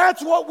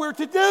 That's what we're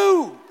to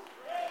do.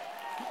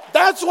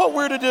 That's what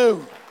we're to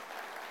do.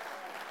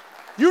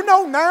 You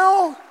know,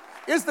 now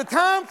is the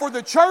time for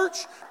the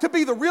church to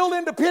be the real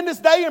Independence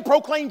Day and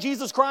proclaim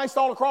Jesus Christ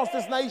all across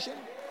this nation.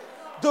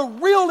 The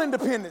real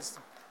independence.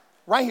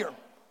 Right here.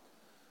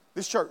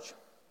 This church.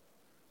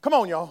 Come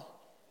on, y'all.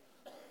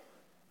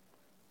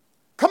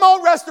 Come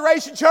on,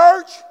 Restoration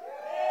Church.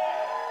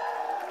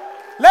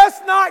 Let's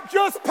not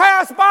just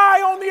pass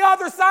by on the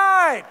other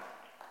side.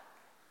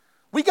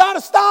 We got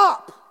to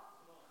stop.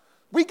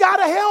 We got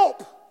to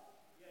help.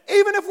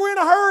 Even if we're in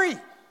a hurry.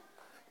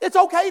 It's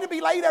okay to be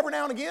late every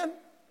now and again.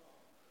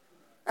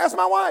 Ask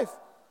my wife.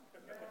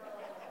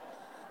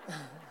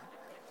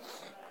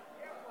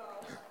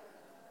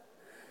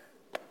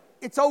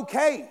 It's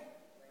okay.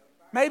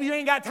 Maybe you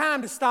ain't got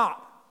time to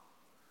stop.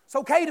 It's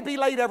okay to be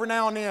late every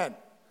now and then.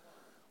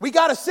 We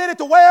got to sit at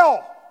the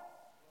well.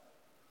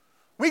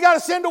 We got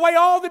to send away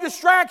all the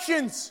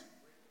distractions.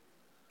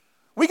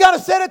 We got to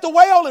sit at the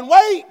well and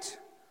wait.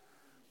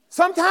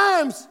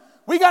 Sometimes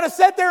we got to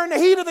sit there in the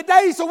heat of the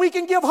day so we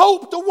can give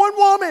hope to one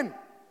woman.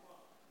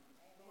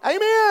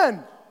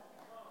 Amen.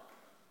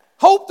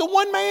 Hope to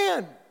one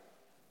man.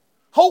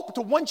 Hope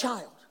to one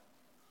child.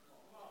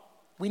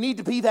 We need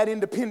to be that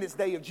Independence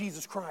Day of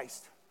Jesus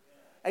Christ.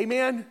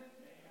 Amen?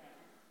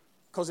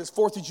 Because it's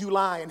 4th of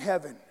July in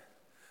heaven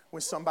when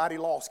somebody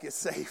lost gets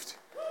saved.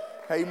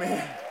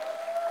 Amen.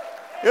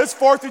 It's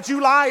 4th of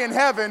July in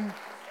heaven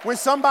when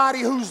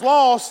somebody who's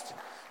lost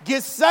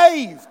gets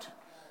saved.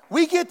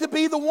 We get to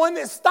be the one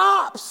that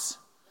stops.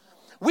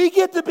 We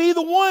get to be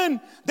the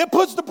one that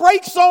puts the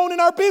brakes on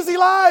in our busy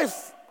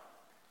life.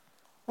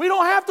 We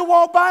don't have to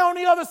walk by on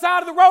the other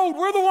side of the road.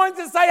 We're the ones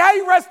that say,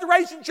 hey,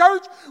 Restoration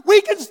Church,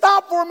 we can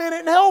stop for a minute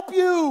and help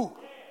you.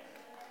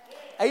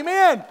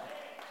 Amen.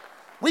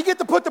 We get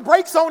to put the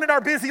brakes on in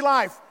our busy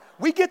life.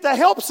 We get to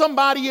help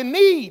somebody in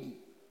need.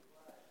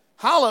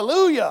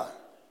 Hallelujah.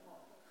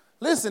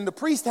 Listen, the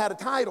priest had a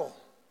title.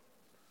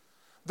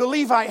 The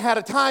Levite had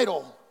a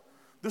title.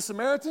 The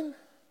Samaritan,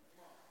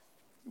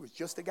 he was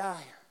just a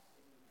guy.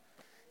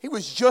 He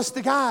was just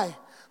a guy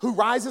who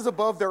rises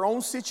above their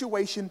own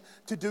situation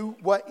to do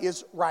what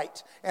is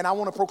right. And I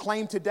want to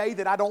proclaim today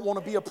that I don't want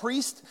to be a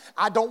priest.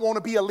 I don't want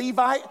to be a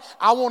Levite.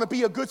 I want to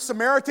be a good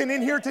Samaritan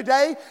in here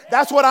today.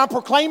 That's what I'm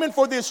proclaiming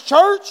for this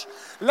church.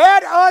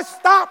 Let us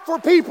stop for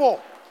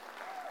people.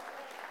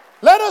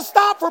 Let us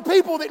stop for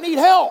people that need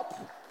help.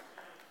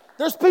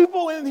 There's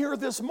people in here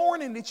this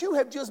morning that you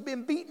have just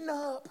been beaten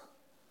up.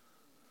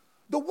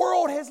 The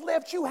world has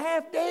left you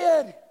half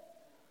dead.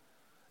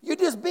 You're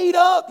just beat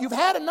up. You've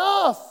had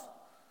enough.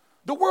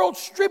 The world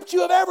stripped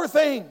you of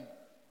everything.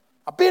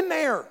 I've been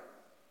there.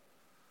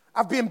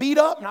 I've been beat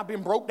up and I've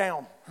been broke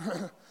down.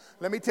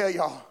 Let me tell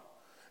y'all.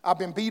 I've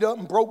been beat up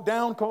and broke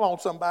down. Come on,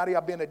 somebody.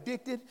 I've been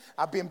addicted.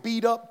 I've been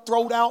beat up,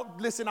 thrown out.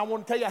 Listen, I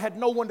want to tell you, I had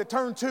no one to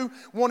turn to.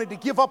 Wanted to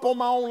give up on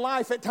my own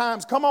life at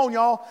times. Come on,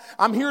 y'all.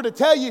 I'm here to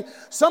tell you,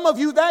 some of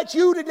you, that's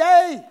you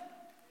today.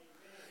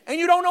 And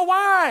you don't know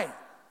why.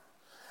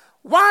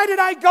 Why did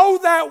I go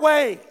that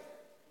way?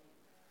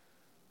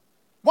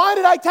 Why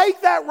did I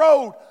take that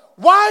road?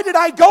 Why did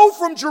I go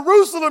from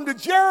Jerusalem to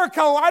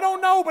Jericho? I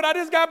don't know, but I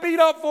just got beat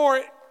up for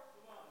it.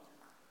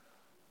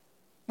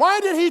 Why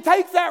did he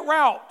take that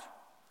route?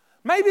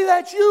 Maybe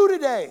that's you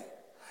today.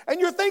 And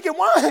you're thinking,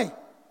 why?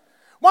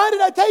 Why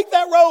did I take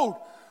that road?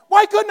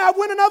 Why couldn't I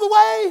went another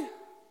way?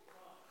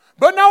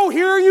 But no,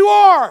 here you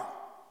are.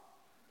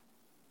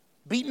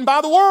 Beaten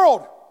by the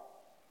world.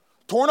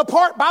 Torn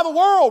apart by the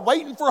world,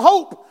 waiting for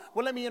hope.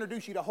 Well, let me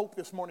introduce you to hope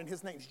this morning.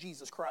 His name's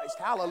Jesus Christ.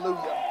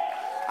 Hallelujah.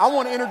 I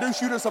want to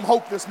introduce you to some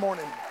hope this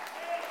morning.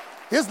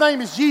 His name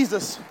is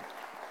Jesus.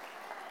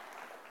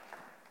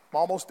 I'm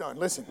almost done.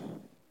 Listen.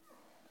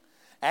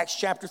 Acts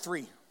chapter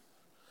 3.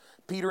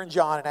 Peter and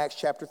John in Acts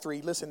chapter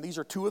 3. Listen, these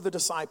are two of the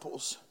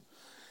disciples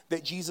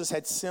that Jesus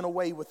had sent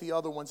away with the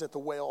other ones at the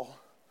well.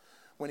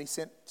 When he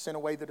sent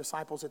away the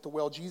disciples at the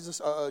well,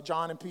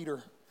 John and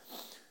Peter,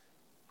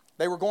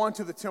 they were going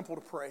to the temple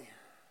to pray.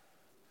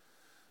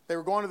 They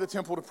were going to the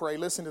temple to pray.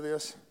 Listen to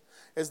this.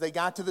 As they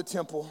got to the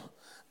temple,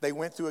 they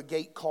went through a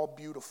gate called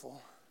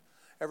Beautiful.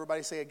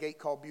 Everybody say a gate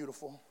called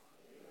Beautiful.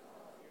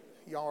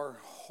 Y'all are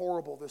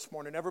horrible this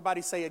morning.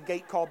 Everybody say a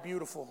gate called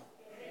Beautiful.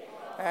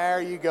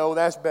 There you go.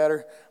 That's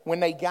better. When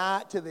they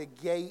got to the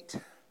gate,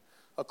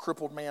 a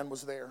crippled man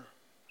was there.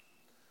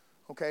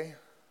 Okay?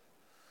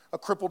 A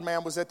crippled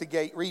man was at the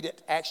gate. Read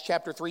it. Acts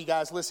chapter 3,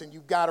 guys. Listen,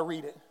 you've got to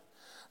read it.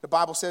 The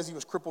Bible says he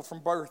was crippled from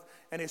birth,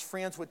 and his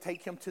friends would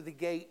take him to the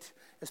gate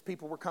as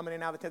people were coming in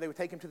and out of the temple. They would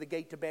take him to the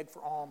gate to beg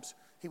for alms.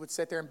 He would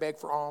sit there and beg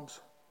for alms.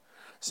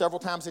 Several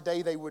times a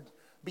day, they would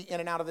be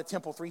in and out of the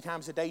temple 3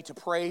 times a day to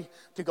pray,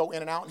 to go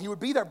in and out. And he would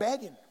be there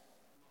begging.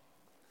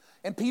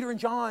 And Peter and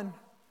John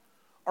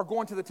are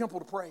going to the temple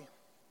to pray.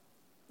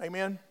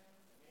 Amen?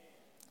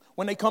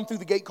 When they come through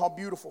the gate called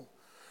Beautiful.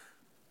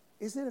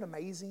 Isn't it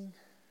amazing?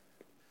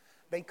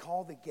 They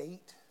call the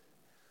gate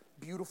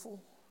Beautiful.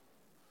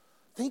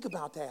 Think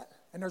about that.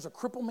 And there's a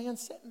crippled man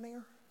sitting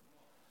there.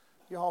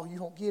 Y'all, you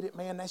don't get it,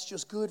 man. That's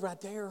just good right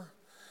there.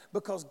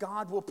 Because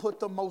God will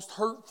put the most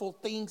hurtful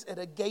things at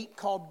a gate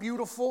called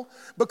Beautiful.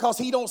 Because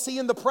he don't see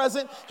in the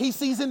present, he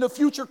sees in the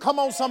future. Come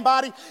on,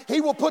 somebody.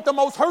 He will put the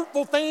most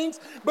hurtful things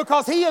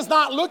because he is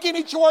not looking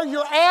at where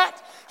you're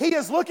at. He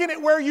is looking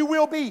at where you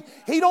will be.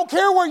 He don't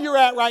care where you're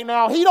at right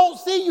now. He don't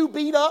see you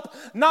beat up,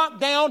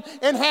 knocked down,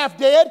 and half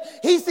dead.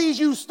 He sees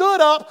you stood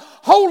up,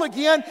 whole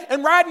again,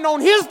 and riding on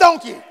his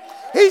donkey.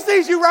 He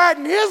sees you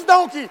riding his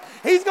donkey.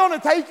 He's going to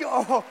take you.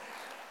 Oh,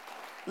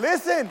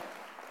 listen.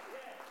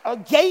 A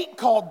gate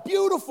called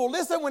Beautiful.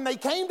 Listen, when they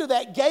came to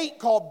that gate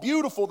called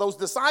Beautiful, those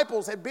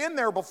disciples had been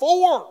there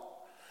before.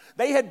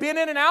 They had been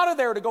in and out of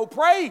there to go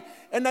pray.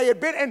 And they had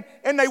been,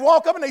 and they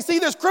walk up and they see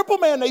this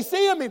crippled man. They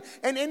see him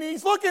and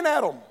he's looking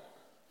at them.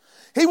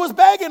 He was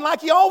begging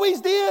like he always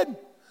did.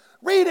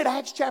 Read it,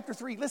 Acts chapter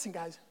 3. Listen,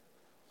 guys.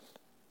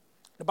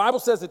 The Bible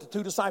says that the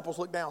 2 disciples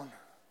looked down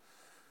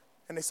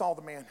and they saw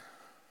the man.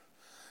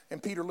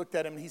 And Peter looked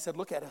at him and he said,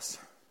 look at us.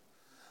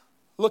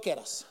 Look at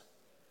us.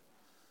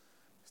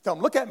 Tell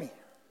them, look at me.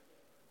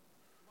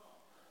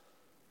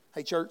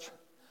 Hey, church,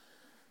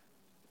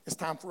 it's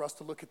time for us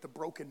to look at the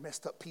broken,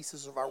 messed up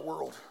pieces of our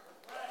world.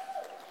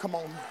 Come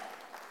on.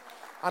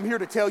 I'm here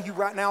to tell you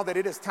right now that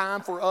it is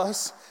time for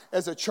us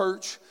as a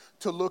church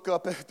to look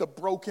up at the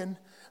broken,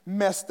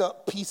 messed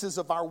up pieces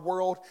of our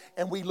world.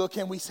 And we look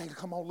and we say,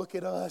 come on, look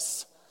at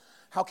us.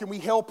 How can we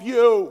help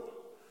you?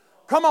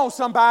 Come on,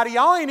 somebody.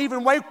 Y'all ain't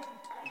even wait.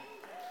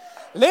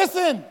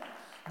 Listen,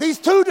 these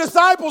 2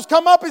 disciples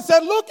come up and said,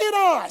 look at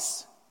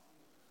us.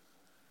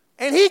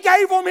 And he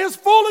gave them his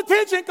full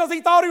attention because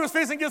he thought he was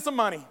fixing to get some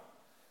money.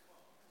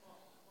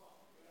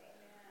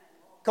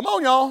 Come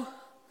on, y'all.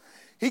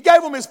 He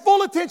gave him his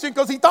full attention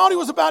because he thought he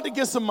was about to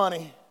get some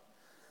money.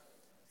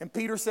 And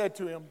Peter said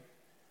to him,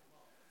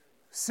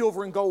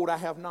 silver and gold I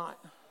have not.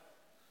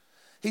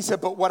 He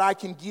said, but what I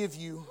can give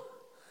you,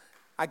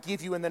 I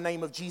give you in the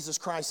name of Jesus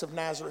Christ of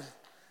Nazareth.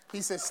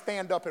 He says,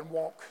 stand up and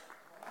walk.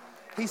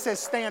 He says,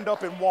 stand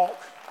up and walk.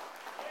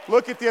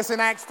 Look at this in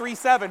Acts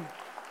 3:7.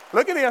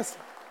 Look at this.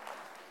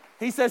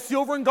 He says,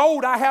 silver and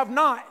gold I have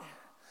not.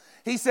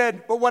 He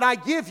said, but what I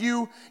give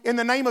you in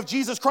the name of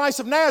Jesus Christ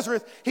of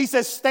Nazareth, he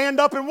says, stand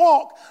up and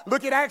walk.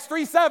 Look at Acts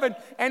 3:7.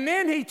 And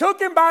then he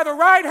took him by the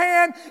right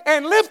hand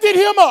and lifted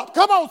him up.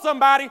 Come on,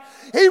 somebody.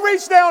 He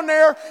reached down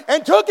there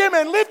and took him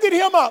and lifted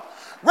him up.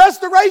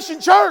 Restoration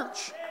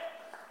Church.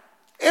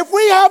 If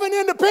we have an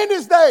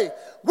Independence Day,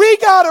 we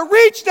got to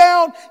reach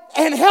down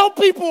and help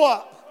people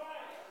up.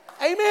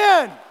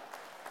 Amen.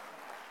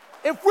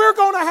 If we're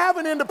going to have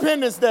an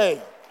Independence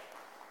Day,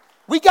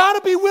 we got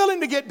to be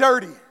willing to get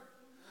dirty.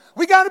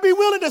 We got to be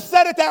willing to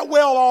sit at that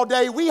well all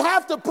day. We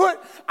have to put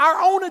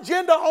our own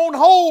agenda on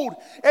hold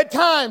at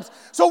times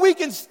so we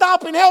can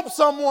stop and help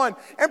someone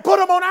and put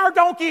them on our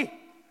donkey.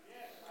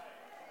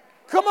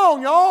 Come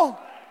on, y'all.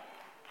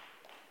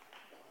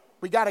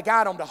 We got to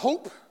guide them to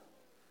hope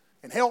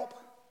and help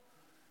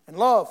and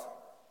love.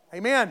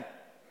 Amen.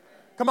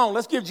 Come on,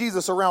 let's give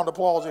Jesus a round of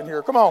applause in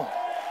here. Come on.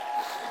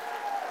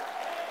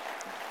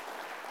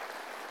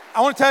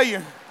 I want to tell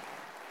you,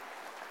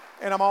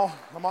 and I'm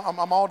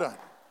all done.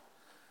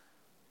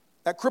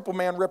 That crippled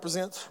man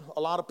represents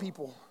a lot of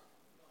people.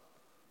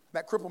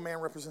 That crippled man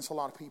represents a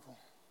lot of people.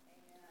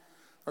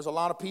 There's a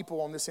lot of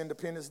people on this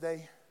Independence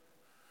Day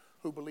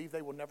who believe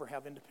they will never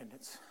have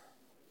independence.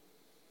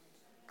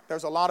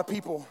 There's a lot of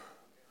people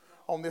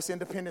on this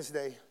Independence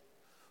Day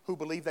who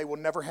believe they will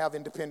never have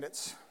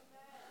independence.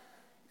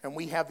 And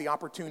we have the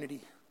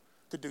opportunity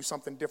to do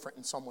something different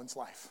in someone's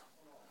life.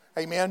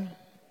 Amen?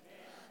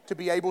 To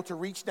be able to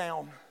reach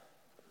down.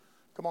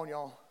 Come on,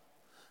 y'all.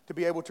 To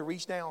be able to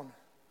reach down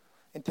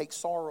and take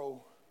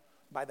sorrow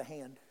by the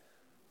hand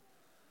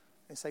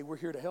and say, we're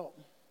here to help.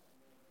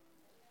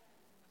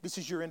 This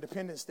is your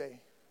Independence Day.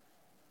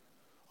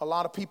 A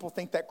lot of people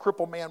think that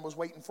crippled man was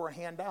waiting for a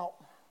handout,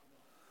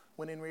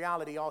 when in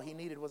reality, all he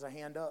needed was a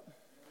hand up.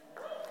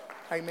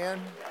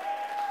 Amen.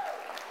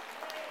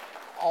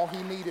 All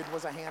he needed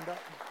was a hand up.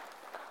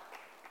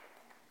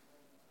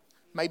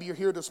 Maybe you're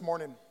here this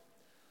morning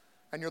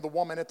and you're the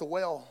woman at the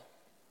well.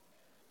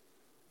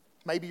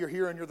 Maybe you're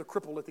here and you're the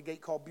cripple at the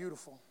gate called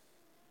Beautiful.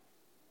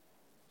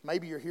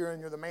 Maybe you're here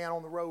and you're the man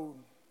on the road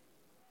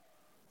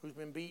who's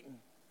been beaten,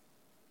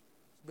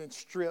 been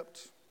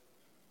stripped,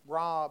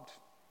 robbed,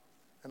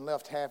 and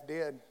left half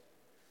dead.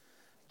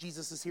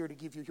 Jesus is here to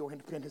give you your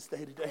Independence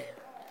Day today.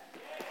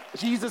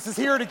 Jesus is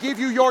here to give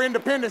you your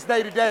Independence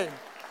Day today.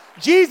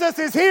 Jesus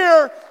is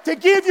here to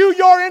give you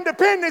your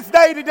Independence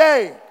Day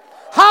today.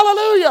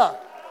 Hallelujah.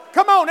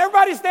 Come on,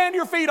 everybody stand to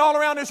your feet all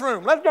around this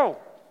room. Let's go.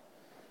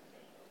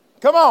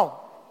 Come on.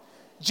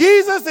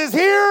 Jesus is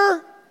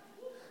here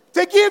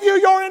to give you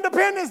your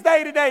Independence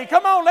Day today.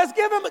 Come on, let's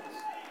give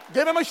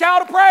him a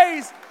shout of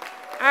praise.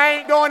 I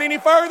ain't going any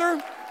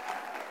further.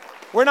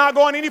 We're not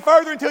going any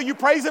further until you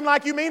praise him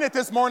like you mean it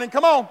this morning.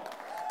 Come on.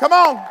 Come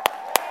on.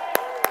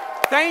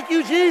 Thank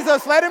you,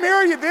 Jesus. Let him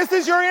hear you. This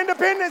is your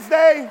Independence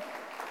Day.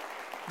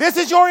 This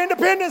is your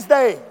Independence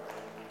Day.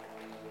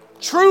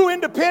 True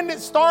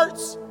independence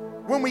starts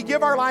when we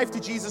give our life to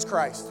Jesus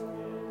Christ.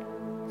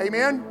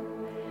 Amen.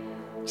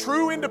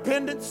 True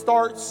independence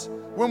starts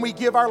when we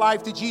give our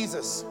life to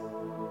Jesus.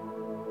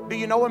 Do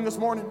you know him this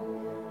morning?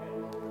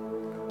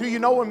 Do you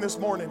know him this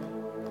morning?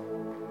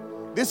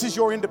 This is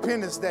your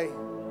Independence Day.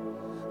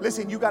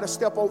 Listen, you got to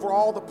step over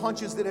all the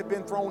punches that have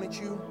been thrown at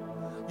you.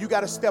 You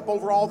got to step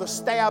over all the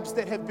stabs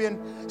that have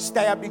been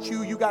stabbed at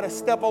you. You got to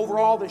step over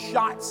all the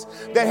shots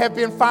that have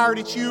been fired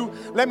at you.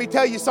 Let me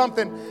tell you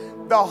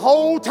something. The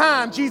whole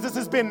time Jesus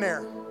has been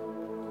there.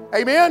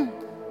 Amen?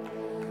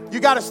 You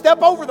got to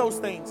step over those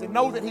things and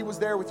know that he was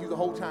there with you the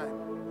whole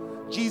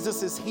time.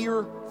 Jesus is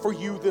here for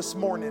you this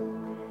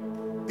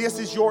morning. This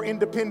is your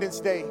Independence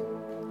Day.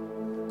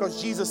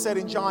 Because Jesus said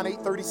in John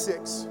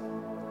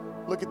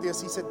 8:36, look at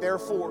this. He said,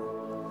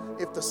 therefore,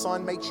 if the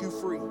Son makes you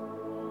free,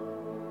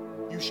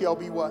 you shall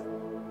be what?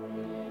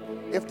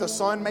 If the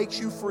Son makes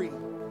you free,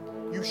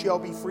 you shall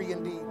be free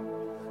indeed.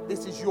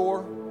 This is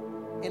your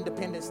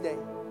Independence Day.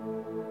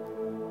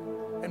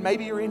 And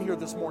maybe you're in here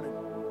this morning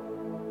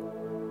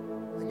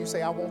and you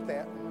say, I want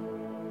that.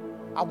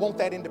 I want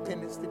that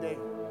independence today.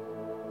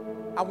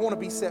 I want to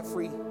be set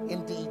free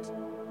indeed.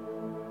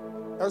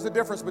 There's a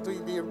difference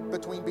between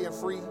being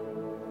free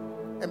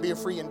and being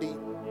free indeed.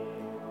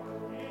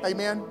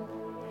 Amen.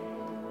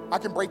 I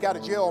can break out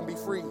of jail and be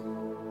free.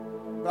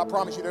 But I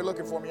promise you they're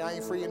looking for me. I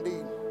ain't free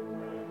indeed.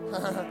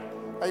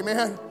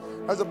 Amen.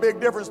 There's a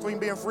big difference between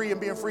being free and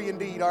being free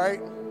indeed, all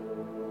right?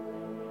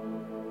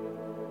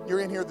 You're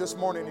in here this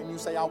morning and you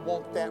say, I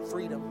want that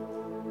freedom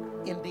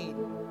indeed.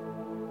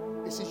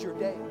 This is your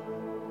day.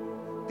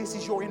 This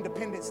is your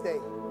Independence Day.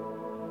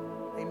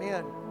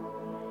 Amen.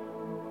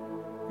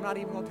 I'm not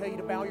even going to tell you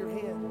to bow your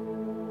head.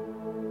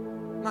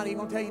 I'm not even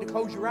going to tell you to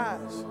close your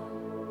eyes.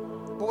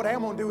 But what I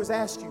am going to do is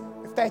ask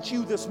you, if that's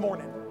you this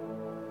morning,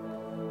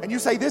 and you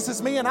say, this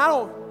is me, and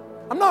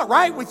I'm not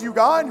right with you,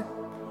 God.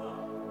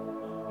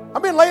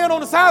 I've been laying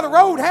on the side of the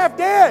road half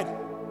dead.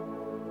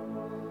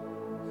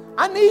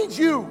 I need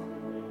you.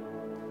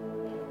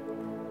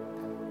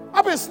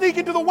 I've been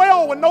sneaking to the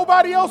well when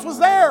nobody else was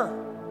there.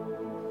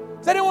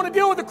 They didn't want to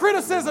deal with the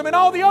criticism and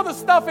all the other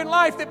stuff in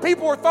life that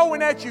people were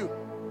throwing at you.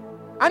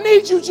 I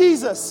need you,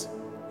 Jesus.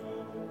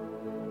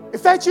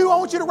 If that's you, I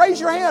want you to raise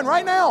your hand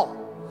right now.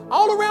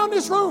 All around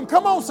this room.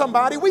 Come on,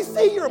 somebody. We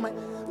see you.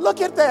 Look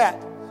at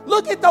that.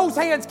 Look at those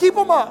hands. Keep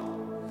them up.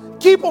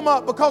 Keep them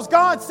up because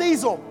God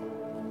sees them.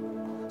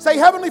 Say,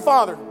 Heavenly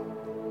Father,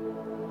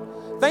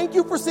 thank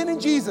you for sending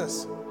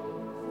Jesus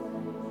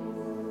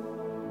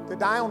to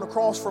die on the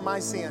cross for my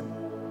sin.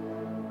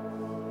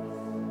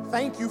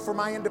 Thank you for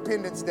my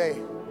Independence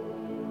Day.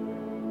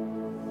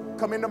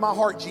 Come into my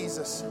heart,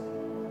 Jesus,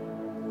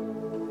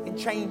 and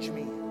change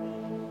me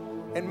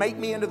and make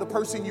me into the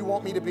person you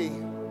want me to be.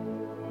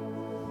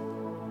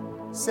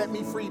 Set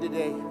me free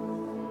today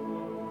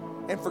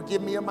and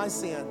forgive me of my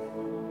sin.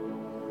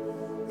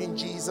 In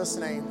Jesus'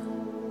 name.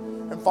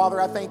 And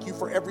Father, I thank you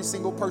for every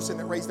single person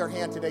that raised their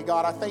hand today,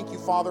 God. I thank you,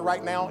 Father,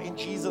 right now in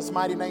Jesus'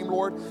 mighty name,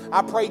 Lord.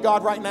 I pray,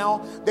 God, right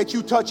now that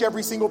you touch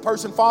every single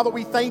person. Father,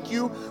 we thank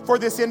you for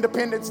this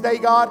Independence Day,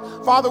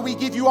 God. Father, we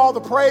give you all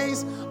the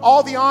praise,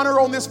 all the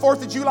honor on this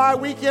 4th of July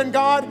weekend,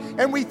 God.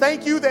 And we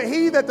thank you that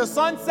he that the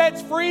Son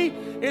sets free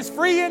is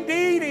free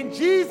indeed in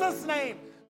Jesus' name.